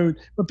the food.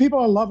 But people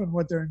are loving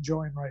what they're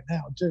enjoying right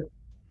now too.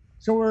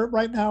 So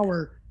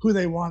we're who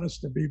they want us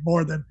to be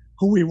more than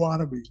who we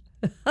want to be.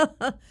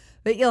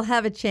 But you'll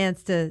have a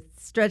chance to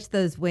stretch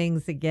those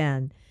wings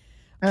again.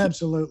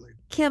 Absolutely.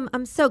 Kim,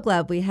 I'm so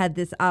glad we had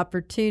this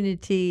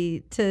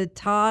opportunity to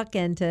talk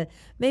and to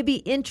maybe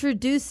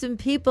introduce some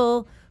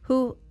people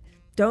who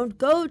don't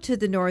go to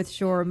the North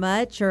Shore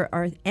much or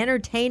are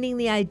entertaining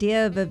the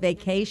idea of a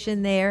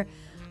vacation there.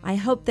 I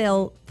hope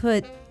they'll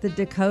put the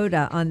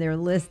Dakota on their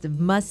list of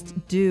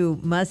must-do,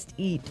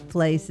 must-eat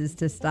places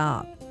to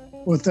stop.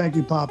 Well, thank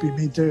you, Poppy.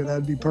 Me too.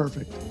 That'd be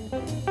perfect.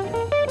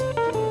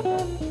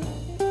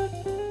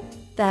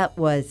 That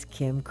was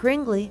Kim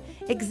Kringley,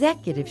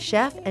 executive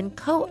chef and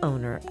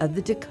co-owner of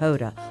the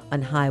Dakota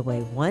on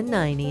Highway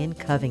 190 in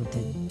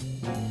Covington.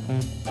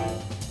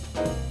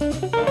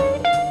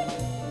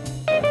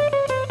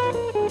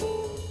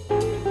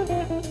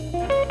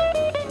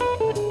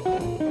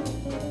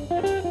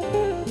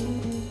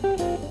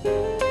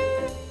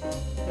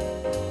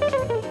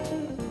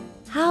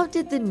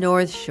 the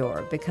North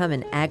Shore become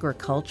an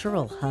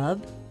agricultural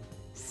hub?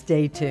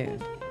 Stay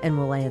tuned, and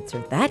we'll answer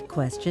that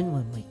question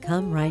when we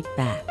come right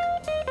back.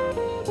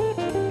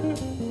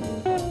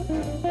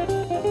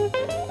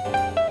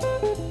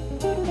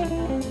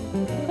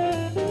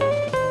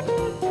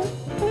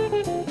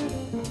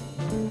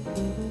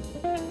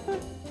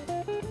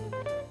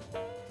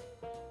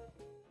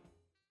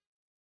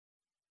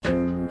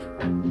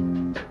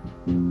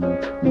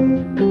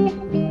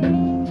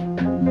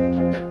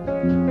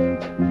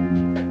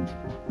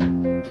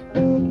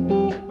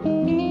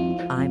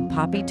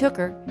 Poppy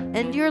Tooker,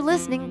 and you're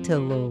listening to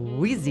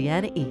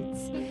Louisiana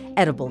Eats,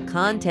 edible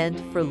content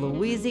for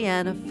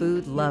Louisiana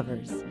food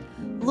lovers.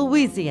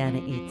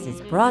 Louisiana Eats is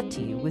brought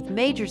to you with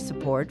major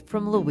support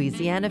from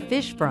Louisiana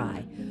Fish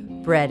Fry,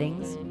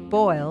 breadings,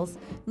 boils,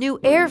 new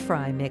air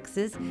fry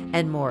mixes,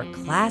 and more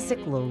classic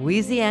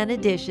Louisiana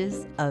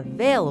dishes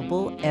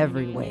available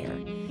everywhere.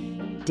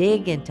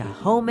 Dig into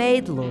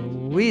homemade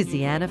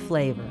Louisiana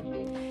flavor.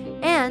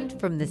 And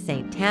from the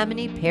St.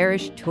 Tammany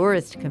Parish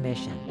Tourist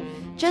Commission,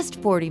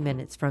 just 40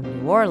 minutes from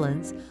New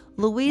Orleans,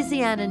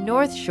 Louisiana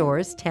North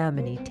Shore's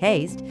Tammany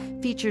Taste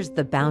features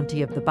the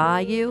bounty of the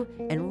bayou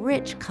and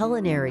rich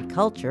culinary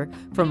culture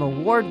from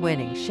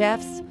award-winning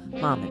chefs,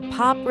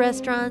 mom-and-pop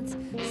restaurants,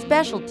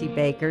 specialty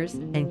bakers,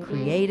 and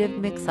creative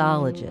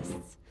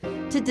mixologists.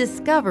 To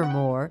discover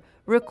more,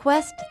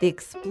 request the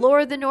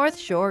Explore the North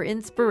Shore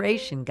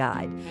Inspiration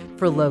Guide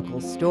for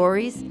local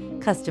stories,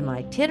 custom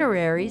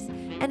itineraries,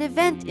 and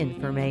event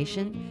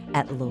information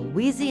at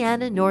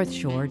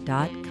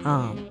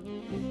louisiananorthshore.com.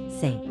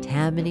 St.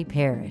 Tammany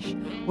Parish,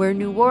 where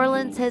New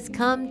Orleans has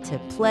come to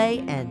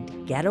play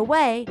and get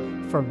away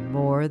for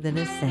more than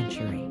a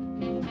century.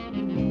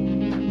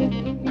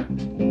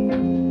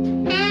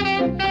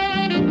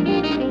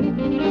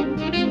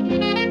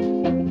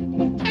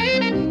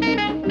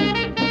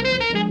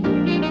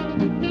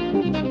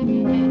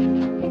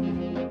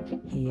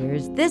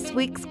 Here's this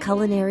week's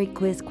culinary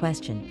quiz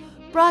question,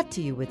 brought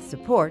to you with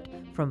support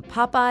from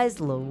Popeye's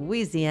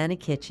Louisiana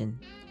Kitchen.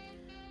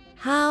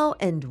 How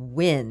and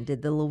when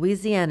did the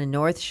Louisiana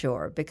North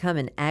Shore become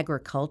an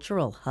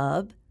agricultural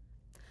hub?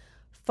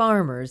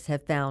 Farmers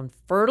have found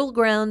fertile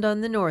ground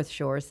on the North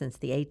Shore since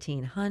the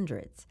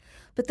 1800s,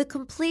 but the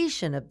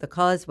completion of the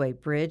Causeway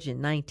Bridge in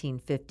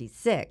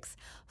 1956,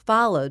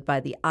 followed by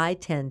the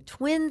I-10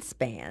 twin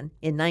span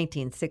in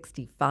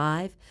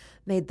 1965,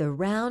 made the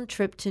round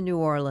trip to New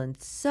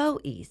Orleans so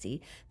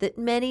easy that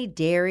many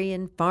dairy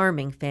and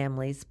farming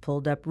families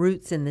pulled up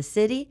roots in the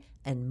city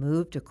and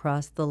moved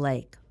across the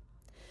lake.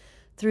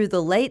 Through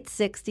the late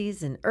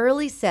 60s and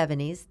early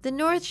 70s, the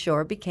North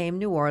Shore became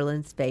New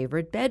Orleans'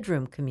 favorite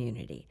bedroom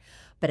community.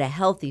 But a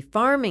healthy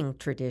farming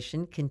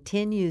tradition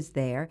continues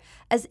there,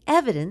 as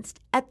evidenced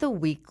at the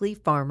weekly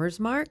farmers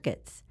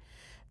markets.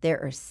 There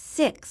are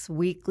 6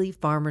 weekly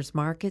farmers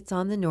markets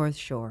on the North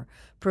Shore,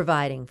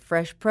 providing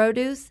fresh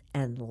produce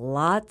and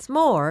lots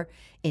more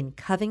in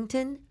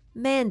Covington,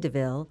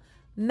 Mandeville,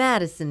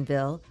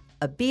 Madisonville,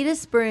 Abita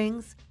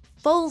Springs,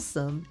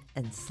 Folsom,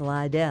 and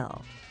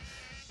Slidell.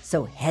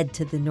 So head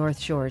to the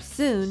North Shore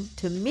soon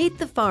to meet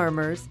the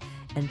farmers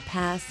and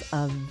pass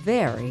a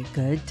very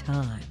good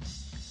time.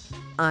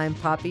 I'm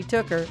Poppy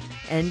Tooker,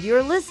 and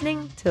you're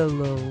listening to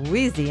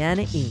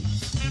Louisiana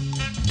Eats.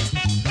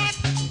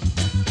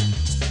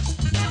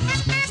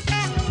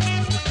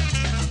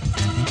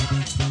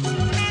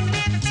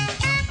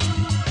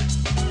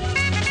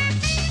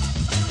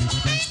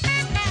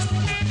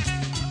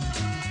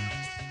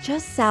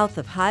 Just south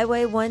of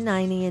Highway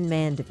 190 in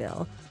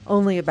Mandeville,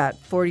 only about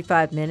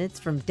 45 minutes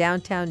from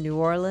downtown New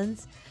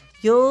Orleans,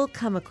 you'll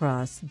come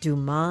across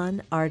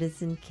Dumont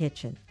Artisan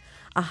Kitchen,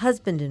 a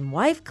husband and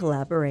wife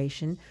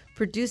collaboration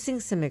producing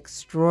some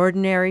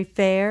extraordinary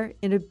fare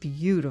in a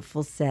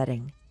beautiful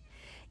setting.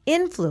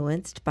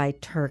 Influenced by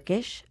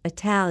Turkish,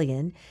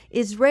 Italian,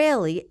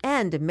 Israeli,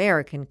 and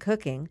American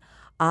cooking,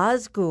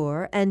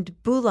 Osgur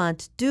and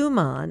Boulant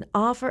Dumont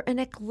offer an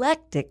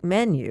eclectic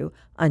menu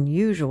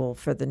unusual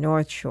for the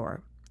North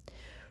Shore.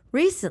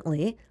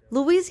 Recently,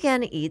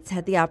 Louisiana Eats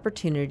had the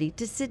opportunity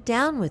to sit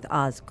down with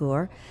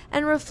Osgur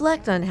and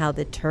reflect on how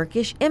the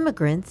Turkish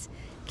immigrants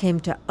came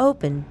to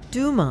open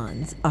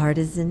Dumont's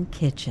Artisan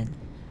Kitchen.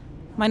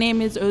 My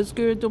name is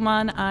Özgür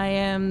Duman. I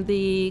am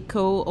the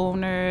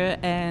co-owner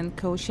and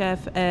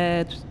co-chef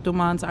at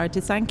Dumont's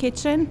Artisan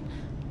Kitchen,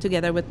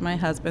 together with my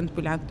husband,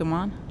 Bülent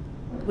Duman.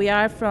 We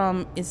are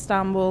from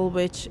Istanbul,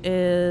 which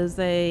is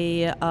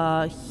a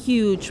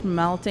huge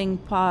melting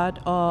pot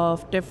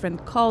of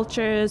different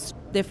cultures,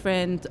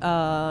 different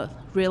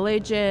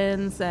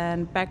religions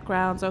and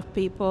backgrounds of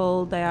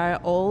people. They are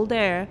all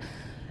there.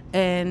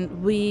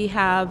 And we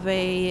have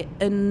a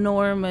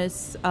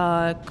enormous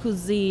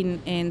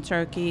cuisine in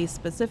Turkey,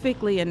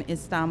 specifically in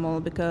Istanbul,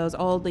 because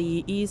all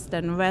the East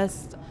and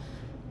West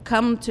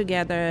come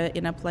together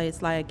in a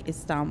place like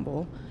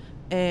Istanbul.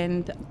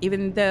 And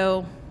even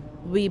though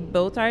we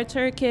both are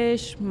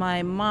Turkish,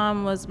 my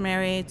mom was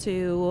married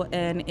to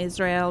an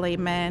Israeli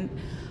man,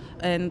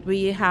 and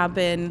we have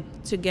been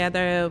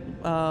together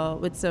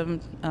with some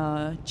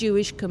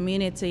Jewish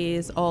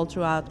communities all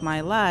throughout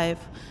my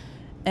life.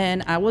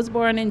 And I was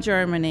born in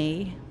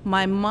Germany.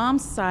 My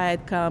mom's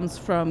side comes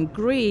from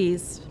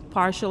Greece,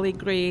 partially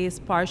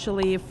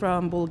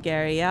from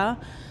Bulgaria.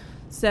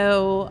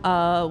 So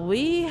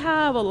we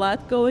have a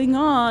lot going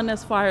on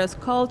as far as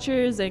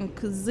cultures and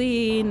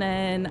cuisine,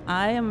 and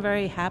I am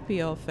very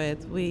happy of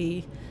it.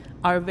 We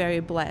are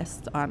very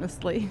blessed,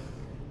 honestly.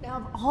 Now,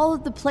 of all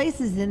of the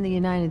places in the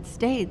United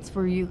States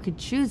where you could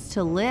choose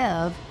to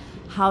live,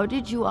 how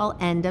did you all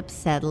end up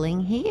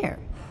settling here?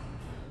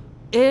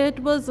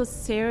 It was a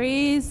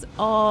series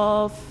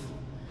of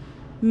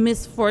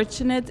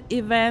misfortunate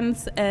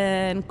events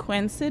and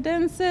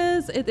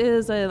coincidences. It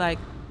is a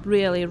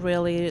really,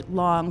 really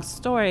long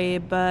story,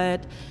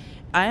 but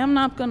I am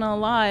not gonna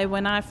lie,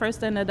 when I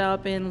first ended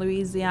up in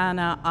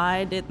Louisiana,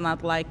 I did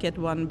not like it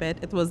one bit.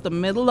 It was the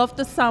middle of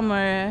the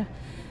summer.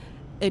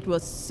 It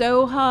was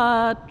so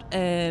hot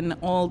and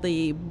all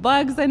the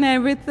bugs and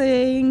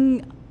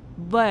everything,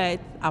 but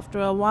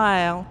after a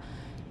while,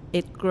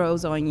 it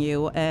grows on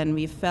you, and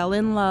we fell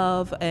in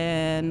love,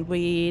 and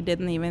we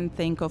didn't even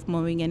think of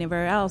moving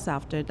anywhere else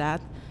after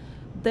that.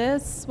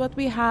 What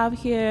we have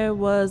here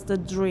was the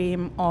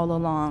dream all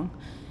along.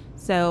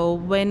 So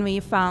when we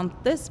found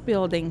this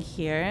building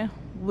here,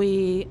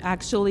 we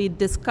actually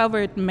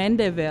discovered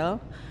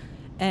Mendeville,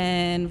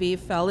 and we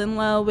fell in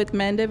love with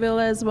Mendeville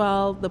as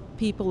well. The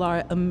people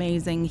are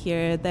amazing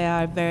here. They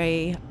are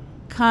very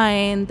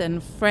kind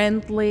and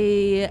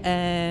friendly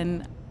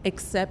and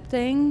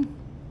accepting.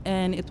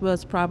 And it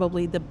was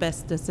probably the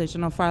best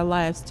decision of our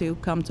lives to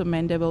come to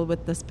Mendeville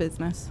with this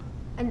business.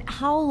 And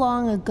how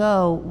long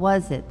ago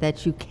was it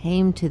that you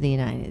came to the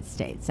United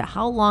States? So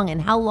how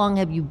long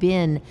have you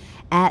been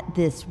at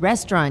this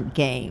restaurant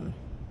game?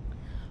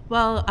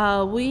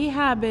 Well, we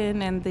have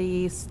been in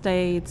the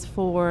States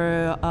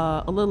for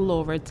a little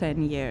over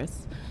 10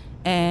 years.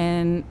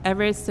 And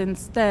ever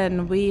since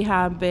then, we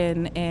have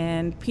been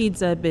in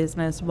pizza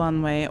business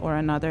one way or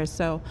another.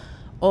 So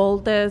all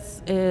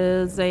this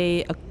is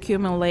a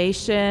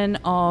accumulation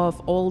of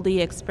all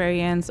the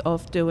experience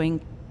of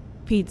doing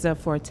pizza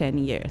for 10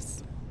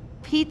 years.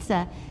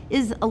 Pizza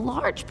is a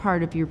large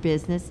part of your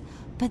business,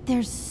 but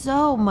there's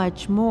so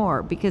much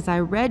more, because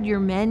I read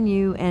your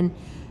menu and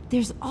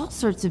there's all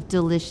sorts of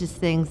delicious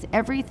things,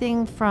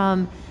 everything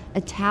from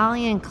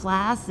Italian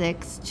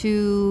classics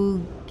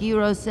to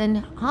gyros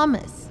and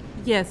hummus.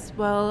 Yes,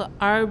 well,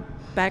 our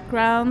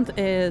background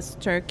is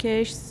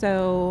Turkish,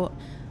 so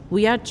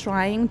we are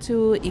trying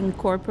to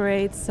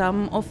incorporate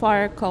some of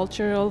our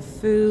cultural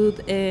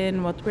food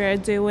in what we're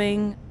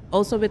doing.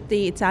 Also with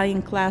the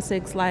Italian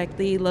classics like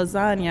the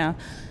lasagna.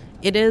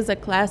 It is a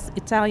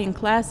Italian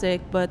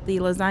classic, but the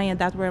lasagna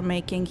that we're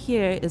making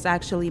here is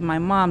actually my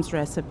mom's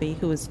recipe,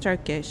 who is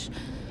Turkish.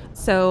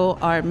 So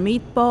our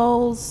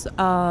meatballs,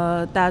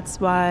 that's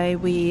why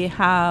we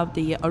have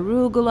the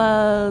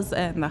arugulas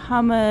and the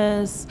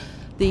hummus.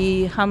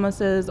 The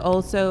hummus is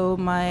also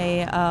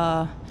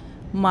my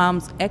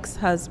mom's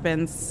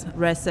ex-husband's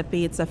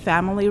recipe. It's a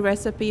family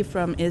recipe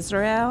from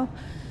Israel.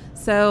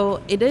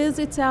 So it is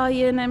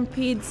Italian and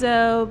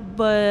pizza,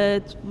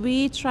 but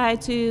we try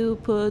to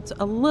put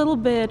a little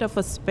bit of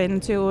a spin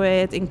to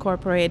it,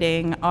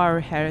 incorporating our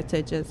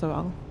heritage as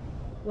well.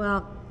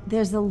 Well,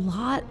 there's a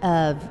lot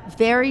of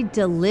very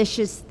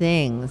delicious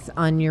things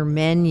on your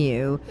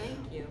menu.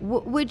 Thank you.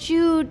 Would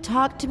you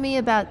talk to me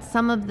about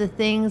some of the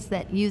things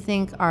that you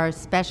think are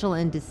special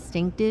and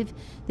distinctive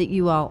that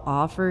you all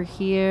offer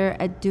here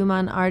at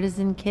Duman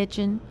Artisan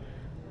Kitchen?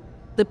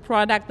 The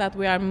product that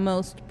we are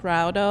most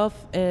proud of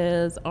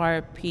is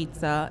our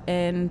pizza.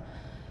 And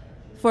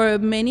for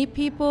many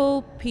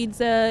people,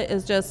 pizza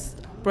is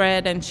just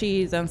bread and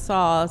cheese and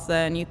sauce,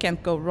 and you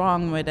can't go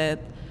wrong with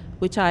it,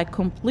 which I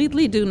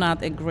completely do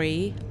not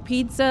agree.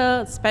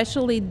 Pizza,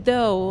 especially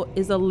dough,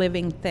 is a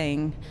living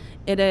thing.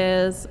 It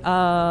is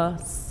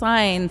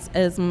science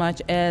as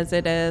much as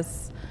it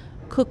is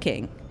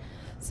cooking.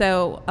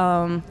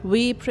 So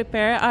we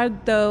prepare our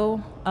dough,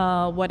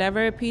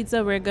 whatever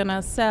pizza we're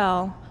gonna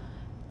sell,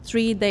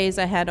 3 days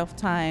ahead of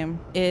time.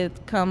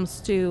 It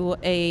comes to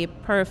a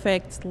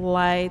perfect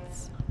light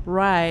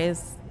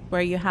rise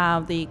where you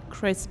have the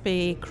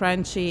crispy,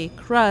 crunchy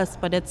crust,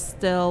 but it's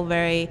still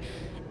very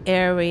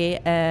airy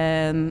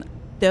and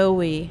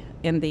doughy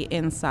in the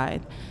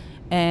inside.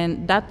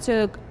 And that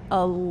took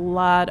a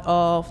lot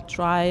of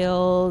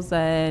trials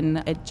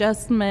and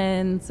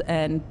adjustments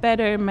and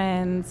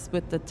betterments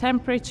with the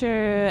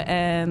temperature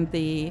and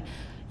the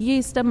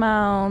yeast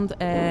amount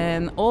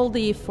and all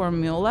the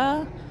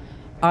formula.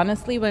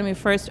 Honestly, when we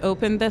first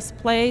opened this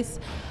place,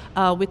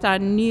 with our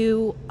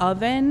new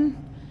oven,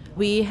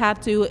 we had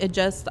to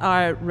adjust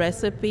our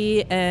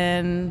recipe,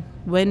 and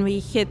when we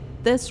hit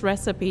this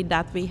recipe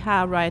that we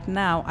have right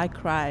now, I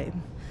cried.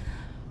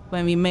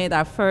 When we made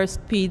our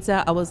first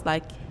pizza, I was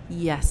like,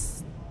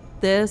 yes,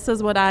 this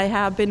is what I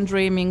have been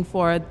dreaming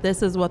for.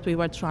 This is what we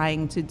were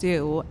trying to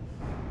do.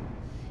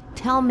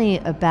 Tell me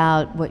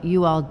about what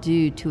you all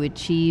do to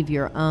achieve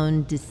your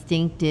own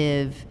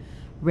distinctive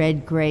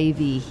red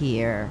gravy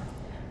here?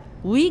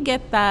 We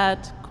get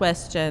that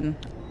question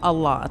a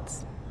lot.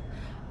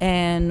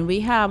 And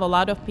we have a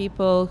lot of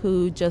people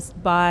who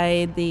just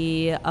buy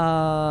the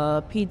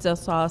pizza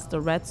sauce, the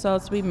red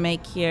sauce we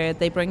make here.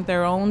 They bring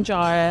their own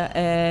jar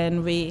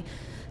and we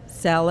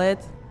sell it.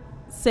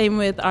 Same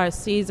with our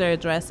Caesar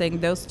dressing.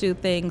 Those two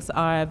things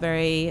are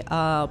very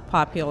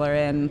popular,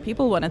 and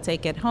people want to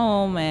take it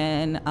home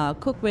and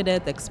cook with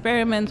it,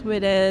 experiment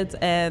with it,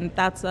 and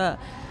that's a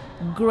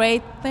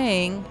great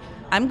thing.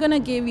 I'm going to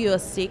give you a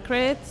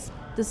secret.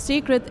 The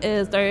secret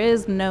is there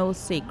is no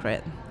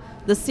secret.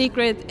 The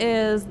secret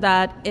is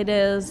that it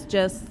is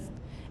just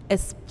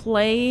as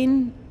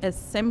plain, as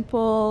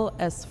simple,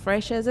 as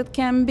fresh as it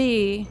can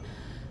be.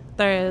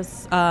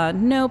 There's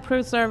no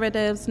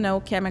preservatives,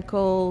 no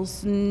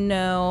chemicals,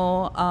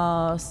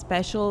 no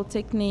special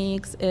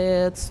techniques.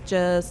 It's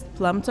just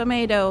plum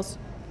tomatoes,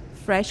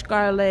 fresh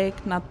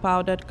garlic, not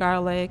powdered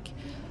garlic,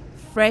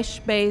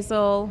 fresh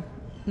basil,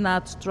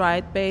 not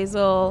dried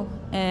basil,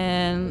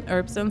 and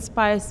herbs and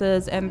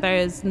spices, and there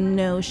is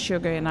no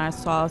sugar in our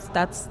sauce.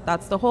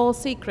 That's the whole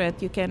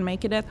secret. You can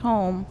make it at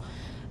home.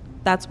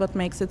 That's what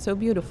makes it so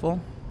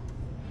beautiful.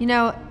 You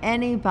know,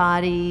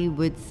 anybody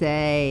would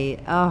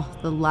say, oh,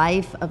 the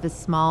life of a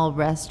small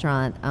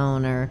restaurant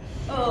owner.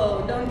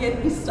 Oh, don't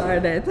get me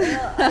started.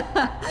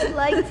 I'd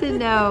like to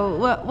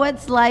know,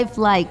 what's life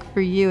like for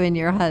you and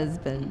your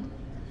husband?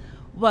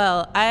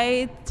 Well,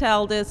 I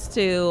tell this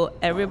to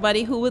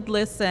everybody who would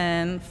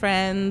listen,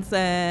 friends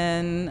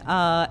and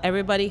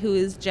everybody who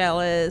is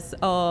jealous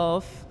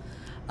of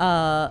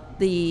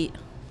the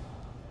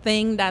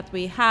thing that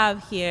we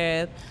have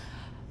here.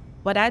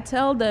 What I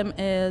tell them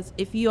is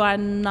if you are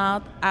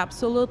not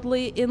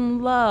absolutely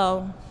in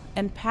love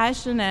and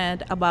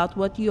passionate about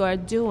what you are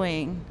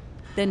doing,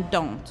 then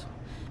don't.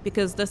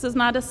 Because this is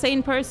not a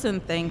sane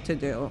person thing to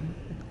do.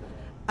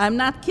 I'm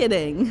not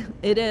kidding.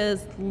 It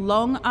is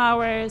long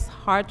hours,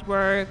 hard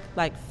work,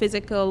 like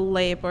physical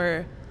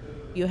labor.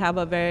 You have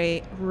a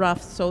very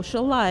rough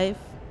social life,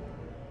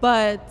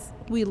 but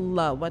we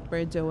love what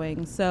we're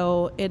doing.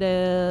 So it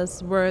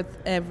is worth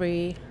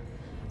every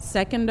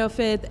second of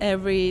it,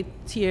 every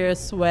tear,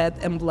 sweat,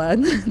 and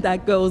blood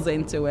that goes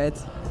into it.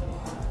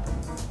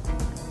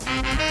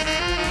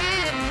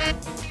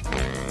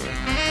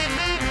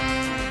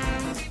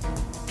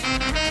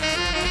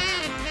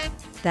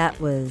 That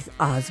was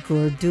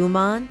Ozgur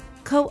Duman,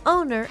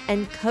 co-owner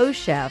and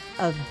co-chef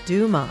of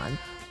Duman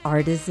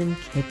Artisan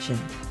Kitchen.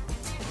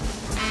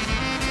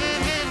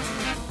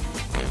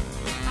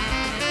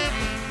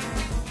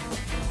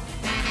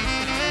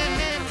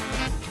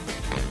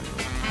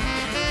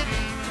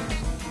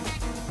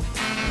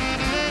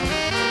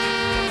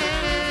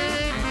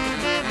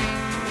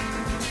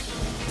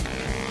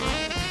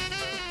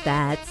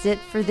 That's it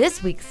for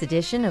this week's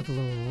edition of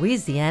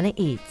Louisiana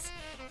Eats.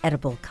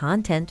 Edible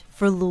content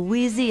for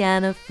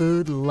Louisiana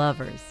food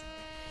lovers.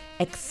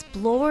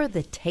 Explore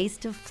the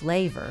Taste of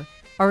Flavor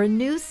are a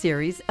new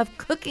series of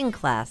cooking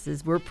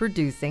classes we're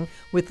producing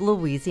with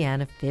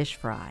Louisiana Fish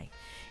Fry.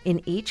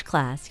 In each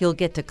class, you'll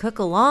get to cook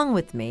along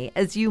with me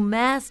as you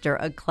master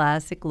a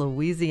classic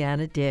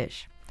Louisiana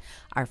dish.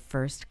 Our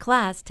first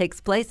class takes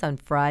place on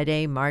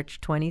Friday, March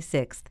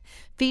 26th,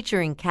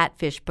 featuring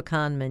catfish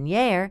pecan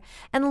meuniere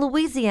and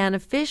Louisiana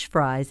Fish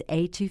Fry's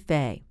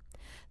étouffée.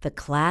 The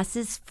class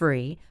is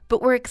free, but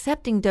we're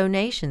accepting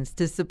donations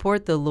to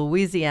support the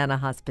Louisiana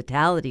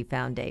Hospitality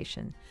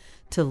Foundation.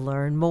 To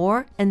learn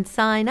more and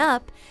sign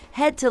up,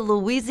 head to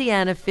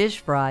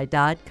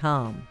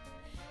louisianafishfry.com.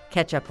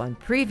 Catch up on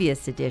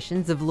previous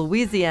editions of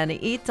Louisiana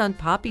Eats on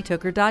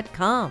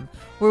poppytooker.com,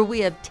 where we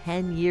have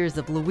 10 years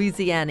of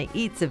Louisiana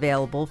Eats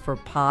available for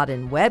pod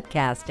and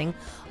webcasting,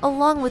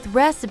 along with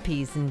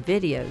recipes and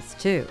videos,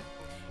 too.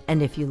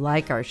 And if you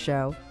like our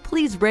show,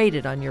 please rate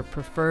it on your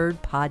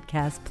preferred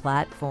podcast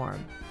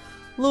platform.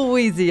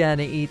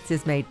 Louisiana Eats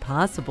is made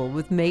possible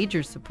with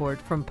major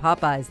support from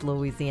Popeye's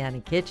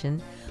Louisiana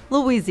Kitchen,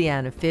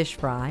 Louisiana Fish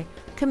Fry,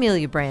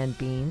 Camellia Brand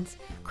Beans,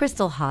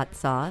 Crystal Hot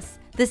Sauce,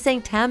 the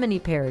St. Tammany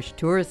Parish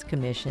Tourist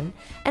Commission,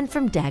 and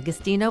from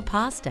D'Agostino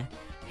Pasta,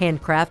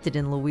 handcrafted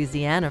in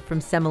Louisiana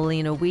from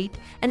semolina wheat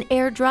and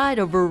air-dried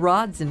over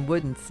rods in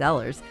wooden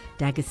cellars.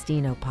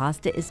 D'Agostino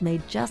Pasta is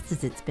made just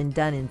as it's been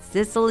done in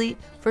Sicily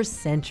for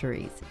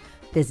centuries.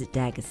 Visit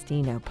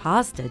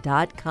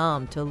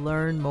d'agostinopasta.com to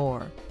learn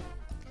more.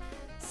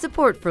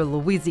 Support for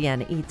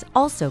Louisiana Eats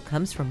also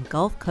comes from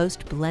Gulf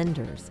Coast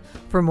Blenders.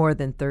 For more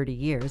than 30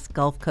 years,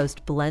 Gulf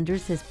Coast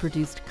Blenders has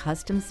produced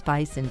custom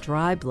spice and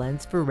dry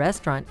blends for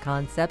restaurant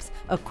concepts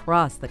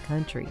across the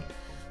country.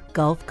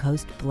 Gulf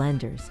Coast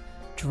Blenders,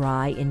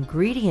 dry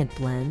ingredient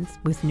blends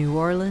with New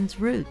Orleans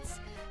roots.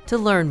 To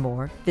learn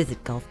more,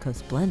 visit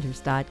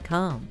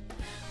gulfcoastblenders.com.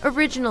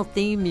 Original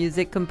theme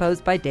music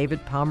composed by David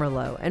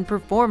Pomerleau and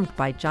performed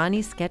by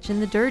Johnny Sketch and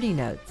the Dirty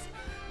Notes.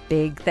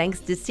 Big thanks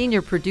to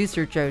senior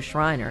producer Joe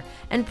Schreiner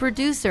and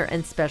producer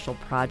and special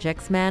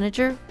projects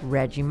manager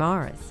Reggie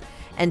Morris,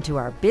 and to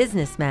our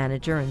business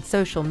manager and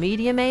social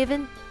media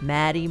maven,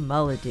 Maddie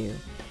Mullidew.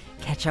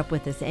 Catch up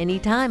with us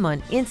anytime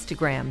on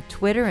Instagram,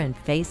 Twitter, and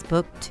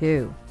Facebook,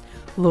 too.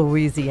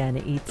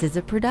 Louisiana Eats is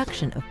a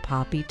production of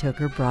Poppy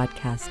Tooker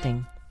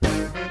Broadcasting.